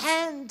need the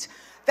hand.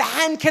 The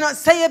hand cannot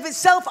say of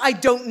itself, I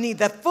don't need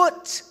the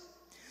foot.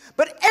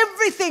 But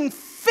everything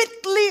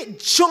fitly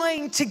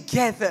joined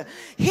together.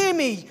 Hear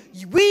me,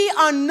 we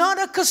are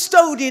not a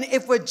custodian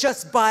if we're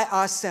just by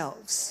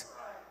ourselves.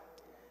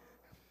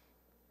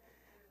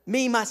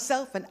 Me,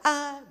 myself, and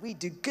I, we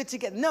do good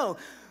together. No,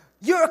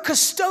 you're a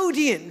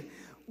custodian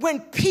when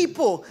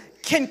people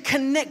can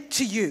connect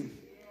to you.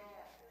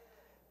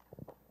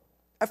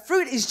 A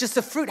fruit is just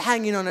a fruit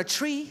hanging on a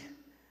tree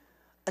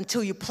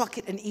until you pluck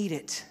it and eat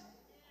it.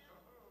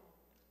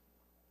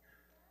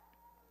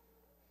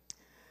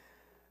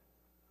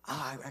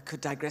 Oh, I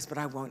could digress, but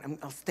I won't.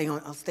 I'll stay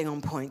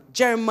on point.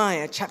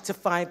 Jeremiah chapter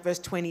 5, verse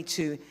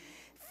 22.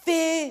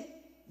 Fear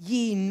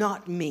ye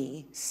not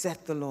me,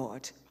 saith the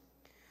Lord.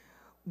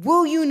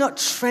 Will you not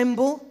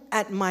tremble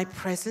at my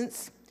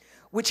presence,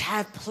 which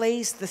have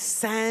placed the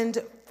sand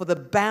for the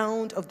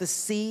bound of the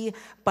sea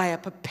by a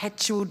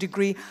perpetual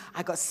degree?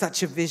 I got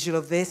such a visual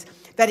of this,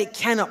 that it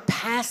cannot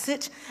pass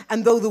it,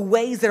 and though the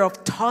waves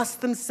thereof toss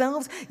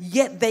themselves,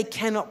 yet they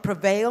cannot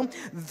prevail.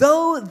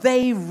 Though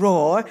they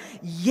roar,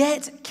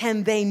 yet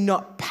can they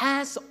not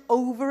pass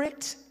over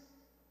it.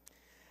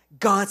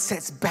 God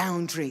sets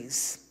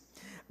boundaries,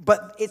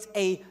 but it's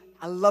I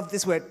love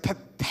this word,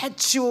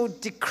 perpetual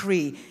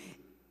decree.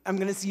 I'm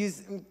going to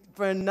use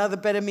for another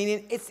better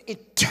meaning, it's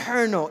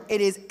eternal. It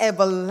is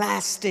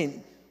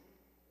everlasting.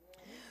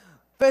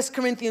 1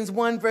 Corinthians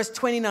 1 verse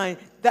 29,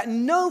 that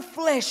no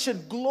flesh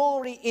should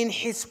glory in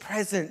his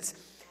presence.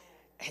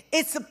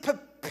 It's a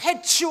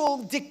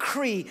perpetual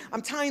decree.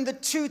 I'm tying the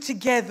two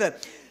together.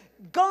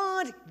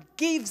 God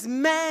gives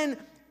man,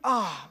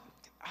 I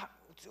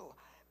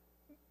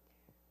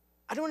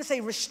don't want to say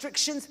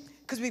restrictions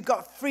because we've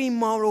got free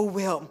moral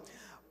will.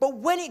 But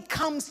when it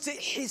comes to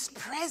his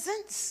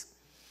presence,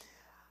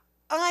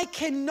 I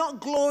cannot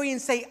glory and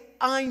say,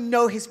 I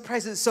know his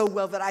presence so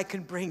well that I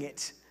can bring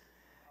it.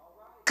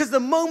 Because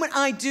the moment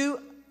I do,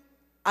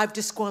 I've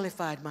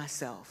disqualified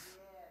myself.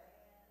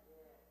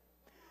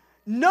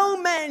 No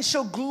man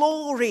shall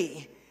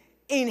glory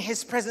in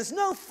his presence.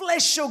 No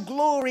flesh shall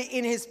glory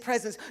in his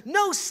presence.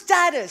 No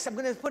status, I'm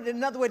going to put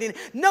another word in,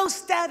 no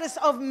status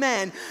of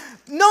man.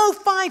 No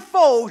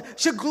fivefold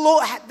should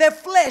glory, their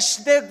flesh,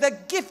 their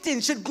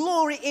gifting should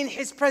glory in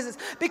his presence.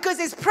 Because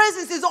his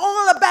presence is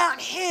all about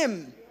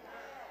him.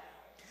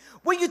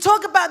 When you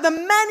talk about the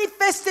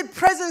manifested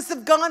presence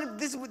of God,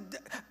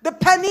 the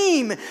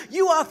panim,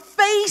 you are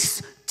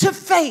face to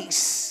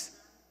face.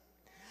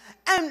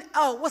 And,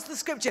 what's the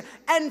scripture?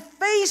 And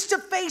face to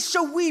face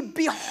shall we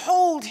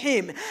behold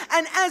him.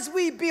 And as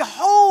we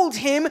behold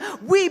him,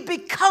 we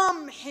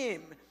become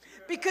him.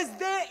 Because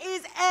there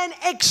is an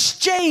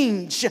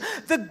exchange.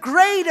 The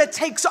greater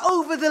takes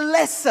over the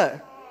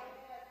lesser.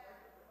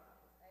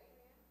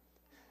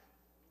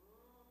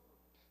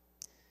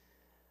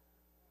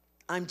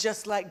 I'm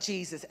just like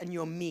Jesus, and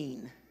you're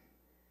mean,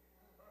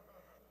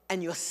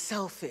 and you're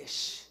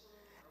selfish,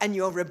 and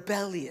you're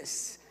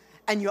rebellious,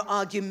 and you're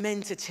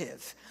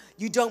argumentative.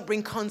 You don't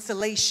bring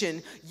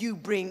consolation, you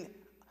bring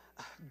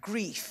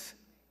grief.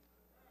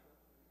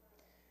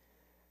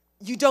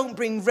 You don't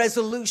bring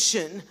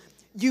resolution,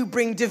 you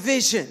bring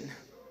division.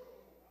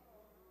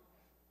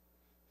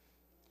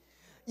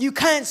 You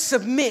can't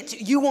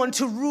submit, you want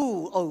to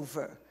rule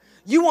over.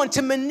 You want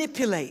to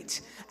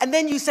manipulate. And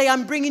then you say,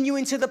 I'm bringing you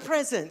into the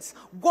presence.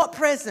 What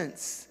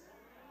presence?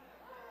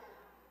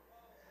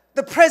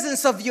 The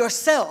presence of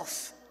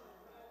yourself.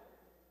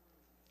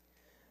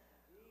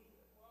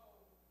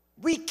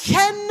 We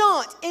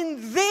cannot,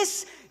 in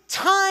this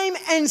time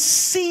and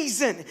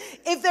season,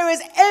 if there is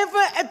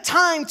ever a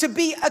time to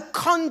be a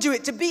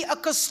conduit, to be a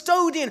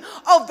custodian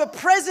of the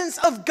presence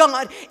of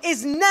God,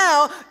 is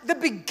now the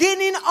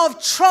beginning of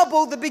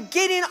trouble, the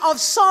beginning of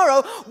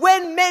sorrow,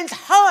 when men's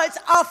hearts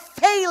are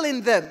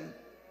failing them.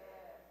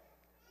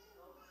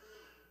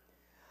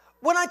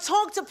 When I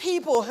talk to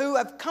people who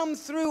have come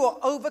through or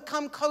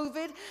overcome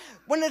COVID,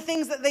 one of the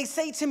things that they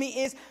say to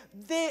me is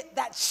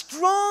that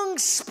strong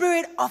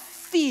spirit of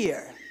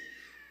fear,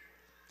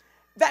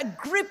 that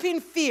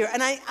gripping fear.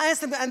 And I ask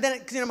them, and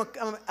then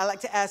I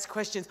like to ask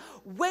questions.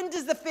 When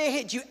does the fear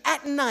hit you?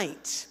 At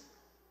night.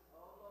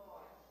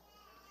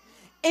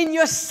 In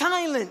your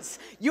silence,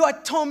 you are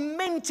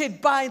tormented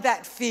by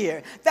that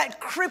fear, that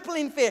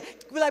crippling fear.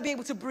 Will I be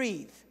able to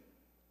breathe?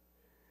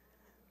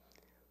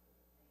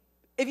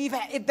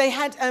 If they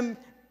had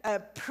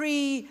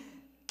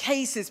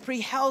pre-cases,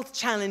 pre-health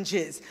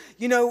challenges,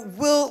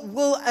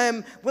 will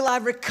I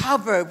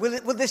recover?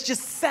 Will this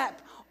just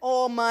sap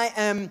all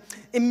my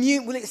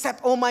immune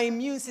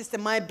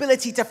system, my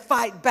ability to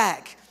fight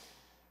back?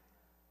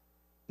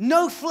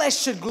 No flesh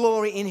should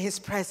glory in his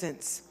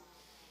presence.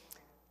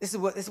 This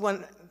is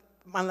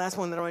my last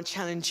one that I want to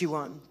challenge you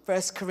on.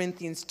 1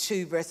 Corinthians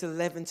 2, verse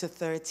 11 to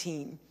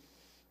 13.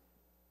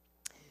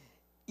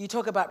 You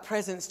talk about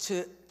presence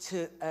to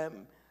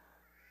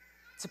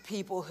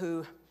people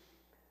who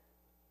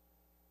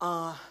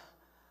are, what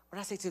did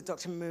I say to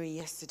Dr. Marie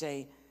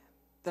yesterday,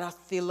 that are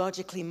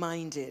theologically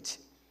minded.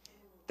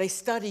 They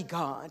study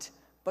God,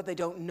 but they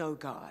don't know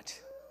God.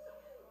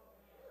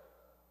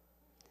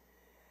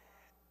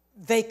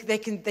 They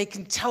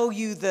can tell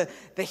you the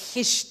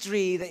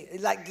history,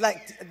 like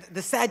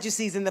the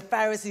Sadducees and the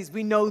Pharisees.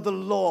 We know the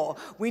law.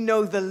 We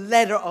know the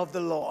letter of the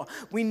law.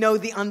 We know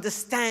the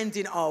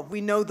understanding of.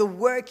 We know the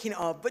working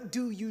of. But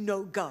do you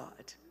know God?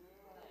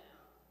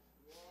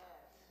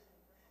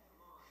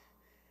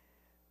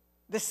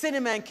 The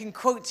sinner man can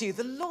quote to you,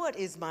 the Lord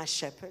is my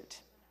shepherd.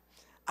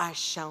 I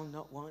shall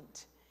not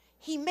want.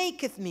 He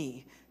maketh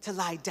me to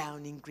lie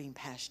down in green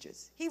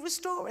pastures. He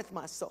restoreth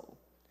my soul.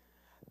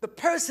 The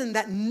person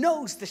that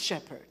knows the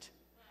shepherd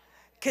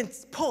can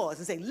pause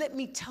and say, let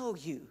me tell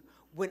you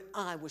when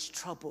I was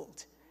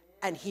troubled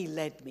and he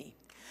led me.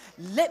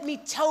 Let me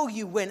tell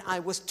you when I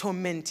was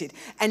tormented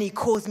and he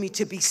caused me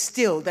to be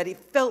still, that it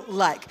felt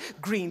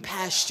like green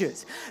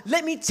pastures.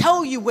 Let me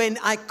tell you when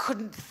I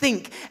couldn't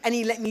think and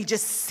he let me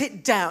just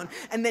sit down,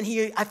 and then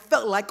I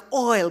felt like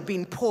oil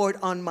being poured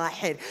on my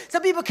head.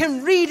 Some people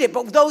can read it,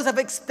 but those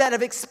that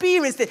have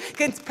experienced it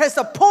can press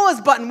a pause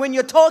button when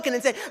you're talking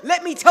and say,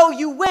 let me tell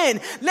you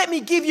when. Let me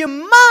give you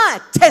my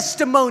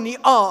testimony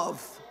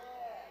of.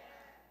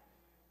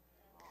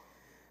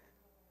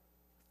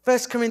 1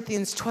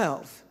 Corinthians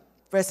 12.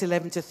 Verse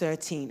 11 to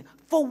 13.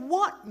 For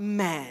what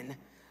man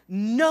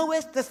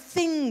knoweth the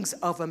things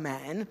of a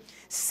man,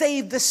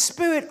 save the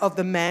spirit of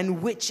the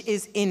man which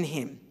is in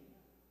him?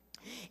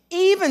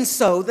 Even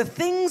so, the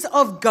things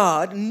of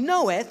God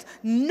knoweth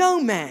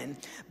no man,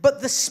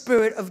 but the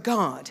Spirit of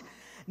God.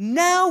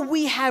 Now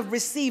we have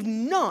received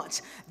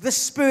not the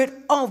spirit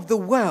of the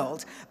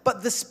world,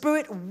 but the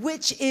Spirit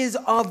which is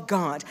of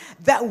God,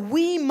 that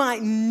we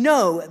might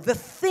know the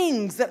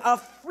things that are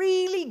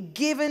freely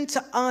given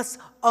to us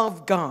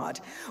of God,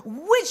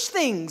 which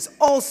things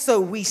also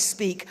we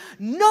speak,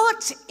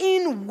 not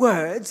in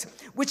words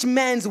which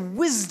man's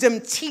wisdom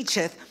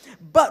teacheth,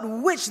 but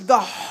which the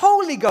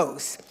Holy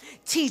Ghost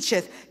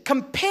teacheth,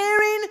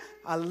 comparing,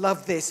 I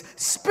love this,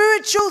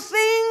 spiritual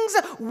things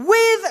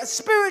with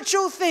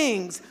spiritual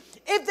things.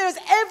 If there's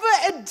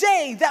ever a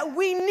day that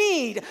we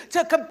need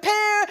to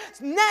compare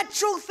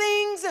natural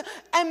things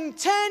and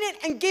turn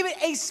it and give it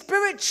a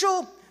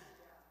spiritual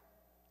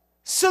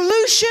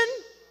solution.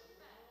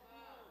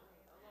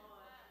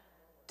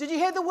 Did you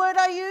hear the word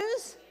I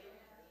use?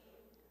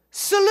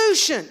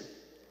 Solution.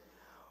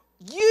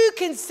 You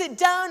can sit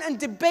down and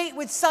debate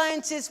with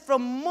scientists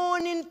from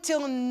morning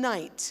till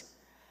night,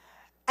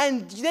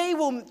 and they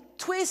will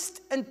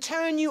twist and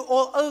turn you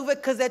all over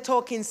because they're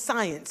talking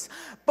science.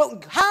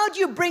 But how do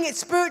you bring it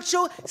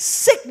spiritual?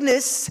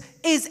 Sickness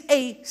is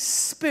a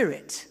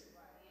spirit.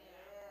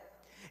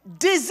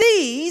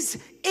 Disease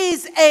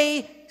is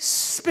a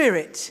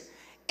spirit.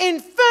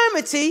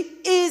 Infirmity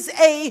is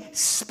a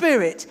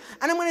spirit.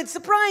 And I'm going to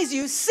surprise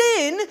you.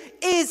 Sin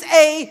is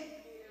a...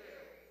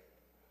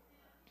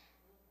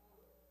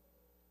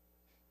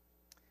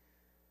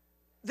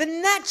 The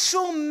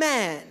natural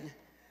man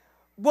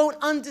won't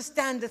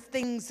understand the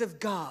things of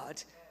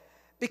God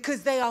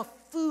because they are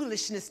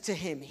foolishness to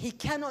him. He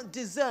cannot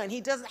discern.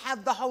 He doesn't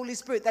have the Holy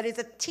Spirit that is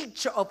a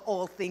teacher of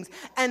all things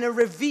and a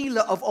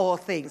revealer of all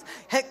things.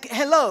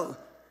 Hello.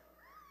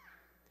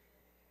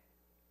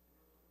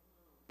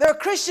 There are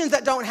Christians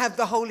that don't have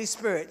the Holy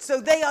Spirit, so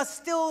they are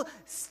still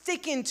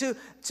sticking to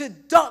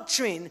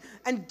doctrine.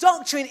 And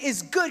doctrine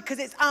is good because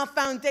it's our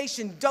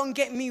foundation, don't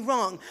get me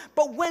wrong.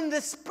 But when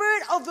the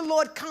Spirit of the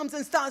Lord comes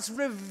and starts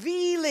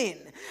revealing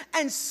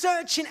and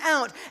searching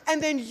out,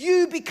 and then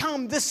you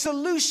become the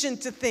solution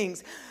to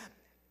things.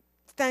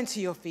 Stand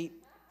to your feet.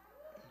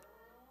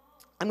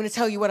 I'm going to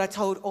tell you what I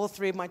told all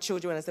three of my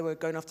children as they were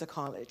going off to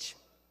college.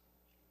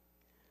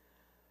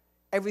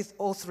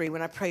 All three,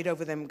 when I prayed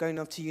over them going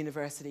off to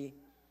university.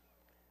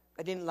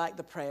 I didn't like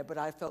the prayer, but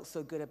I felt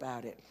so good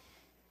about it.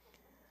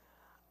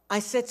 I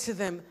said to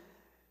them,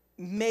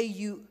 may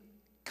you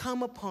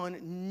come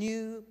upon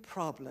new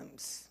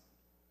problems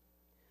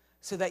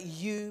so that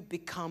you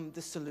become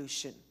the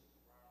solution.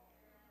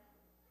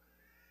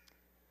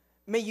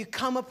 May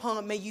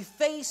you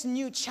face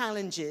new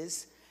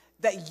challenges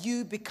that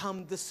you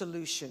become the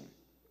solution.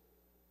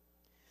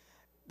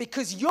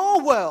 Because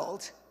your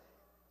world,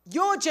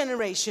 your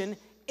generation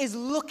is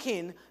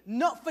looking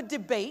not for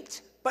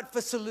debate, but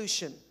for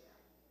solution.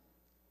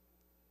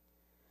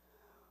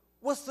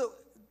 What's the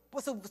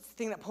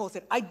thing that Paul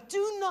said? I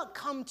do not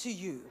come to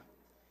you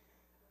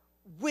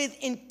with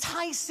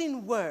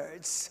enticing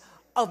words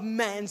of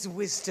man's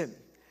wisdom,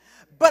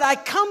 but I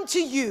come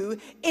to you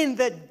in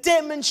the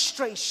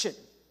demonstration.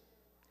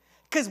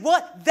 Because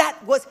that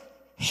was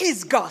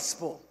his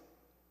gospel.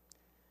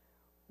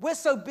 We're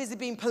so busy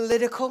being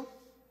political.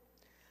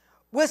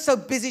 We're so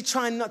busy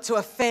trying not to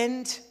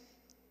offend.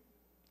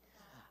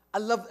 I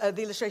love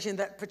the illustration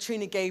that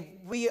Patrina gave.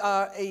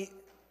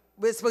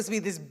 We're supposed to be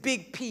this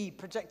big P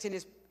projecting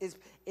his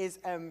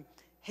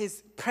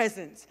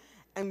presence.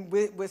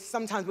 And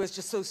sometimes we're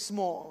just so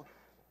small.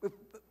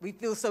 We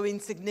feel so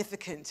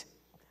insignificant.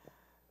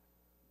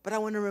 But I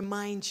want to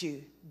remind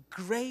you,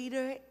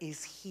 greater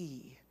is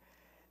he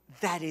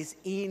that is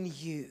in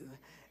you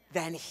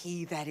than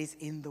he that is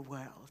in the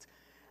world.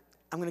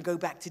 I'm going to go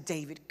back to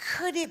David.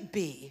 Could it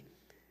be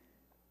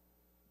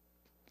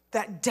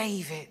that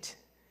David,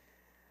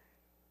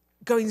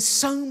 going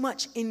so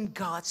much in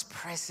God's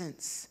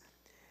presence,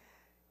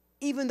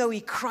 even though he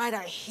cried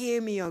out,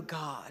 hear me, O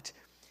God,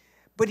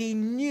 but he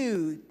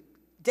knew,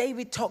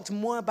 David talked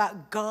more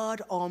about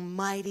God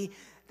Almighty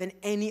than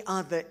any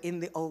other in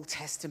the Old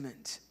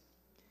Testament.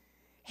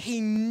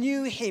 He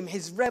knew him,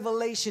 his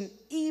revelation,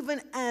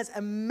 even as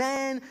a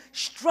man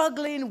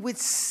struggling with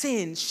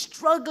sin,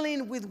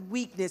 struggling with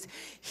weakness.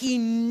 He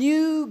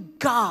knew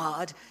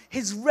God.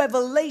 His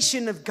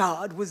revelation of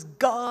God was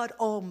God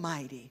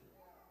Almighty.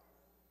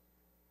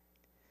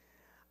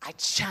 I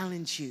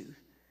challenge you,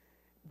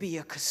 be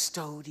a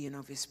custodian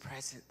of his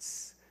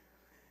presence.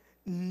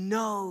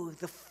 Know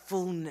the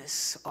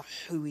fullness of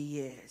who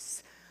he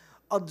is.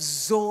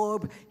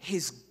 Absorb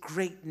his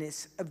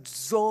greatness,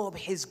 absorb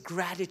his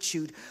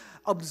gratitude,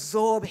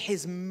 absorb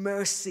his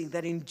mercy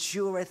that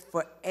endureth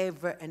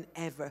forever and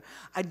ever.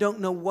 I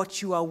don't know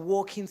what you are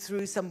walking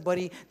through,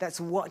 somebody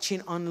that's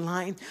watching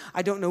online.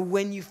 I don't know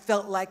when you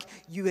felt like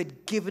you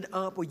had given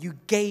up or you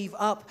gave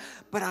up,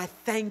 but I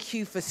thank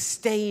you for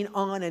staying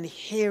on and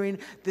hearing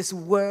this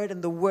word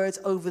and the words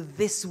over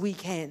this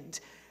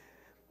weekend.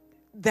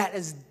 That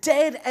as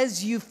dead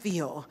as you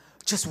feel,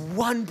 just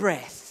one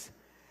breath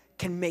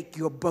can make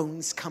your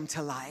bones come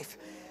to life.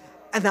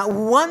 And that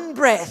one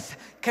breath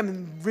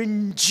can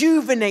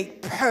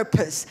rejuvenate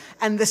purpose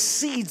and the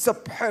seeds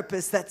of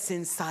purpose that's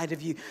inside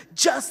of you.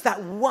 Just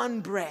that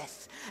one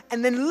breath.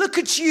 And then look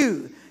at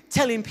you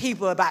telling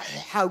people about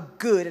how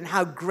good and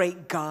how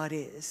great God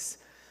is.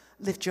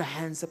 Lift your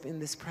hands up in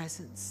this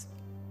presence.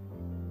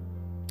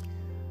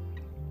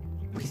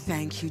 We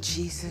thank you,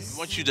 Jesus. I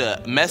want you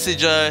to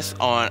message us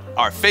on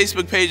our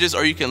Facebook pages,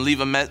 or you can leave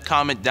a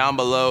comment down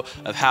below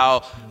of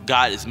how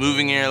God is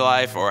moving in your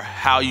life or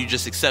how you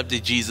just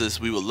accepted Jesus.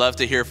 We would love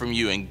to hear from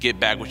you and get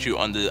back with you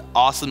on the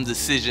awesome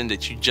decision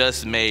that you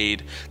just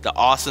made, the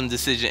awesome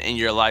decision in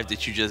your life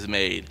that you just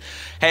made.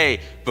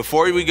 Hey,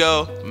 before we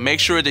go,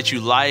 make sure that you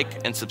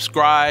like and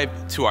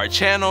subscribe to our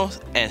channel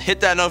and hit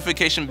that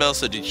notification bell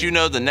so that you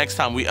know the next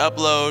time we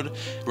upload.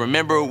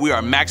 Remember, we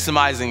are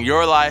maximizing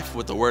your life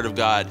with the Word of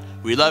God.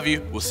 We love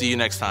you. We'll see you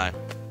next time.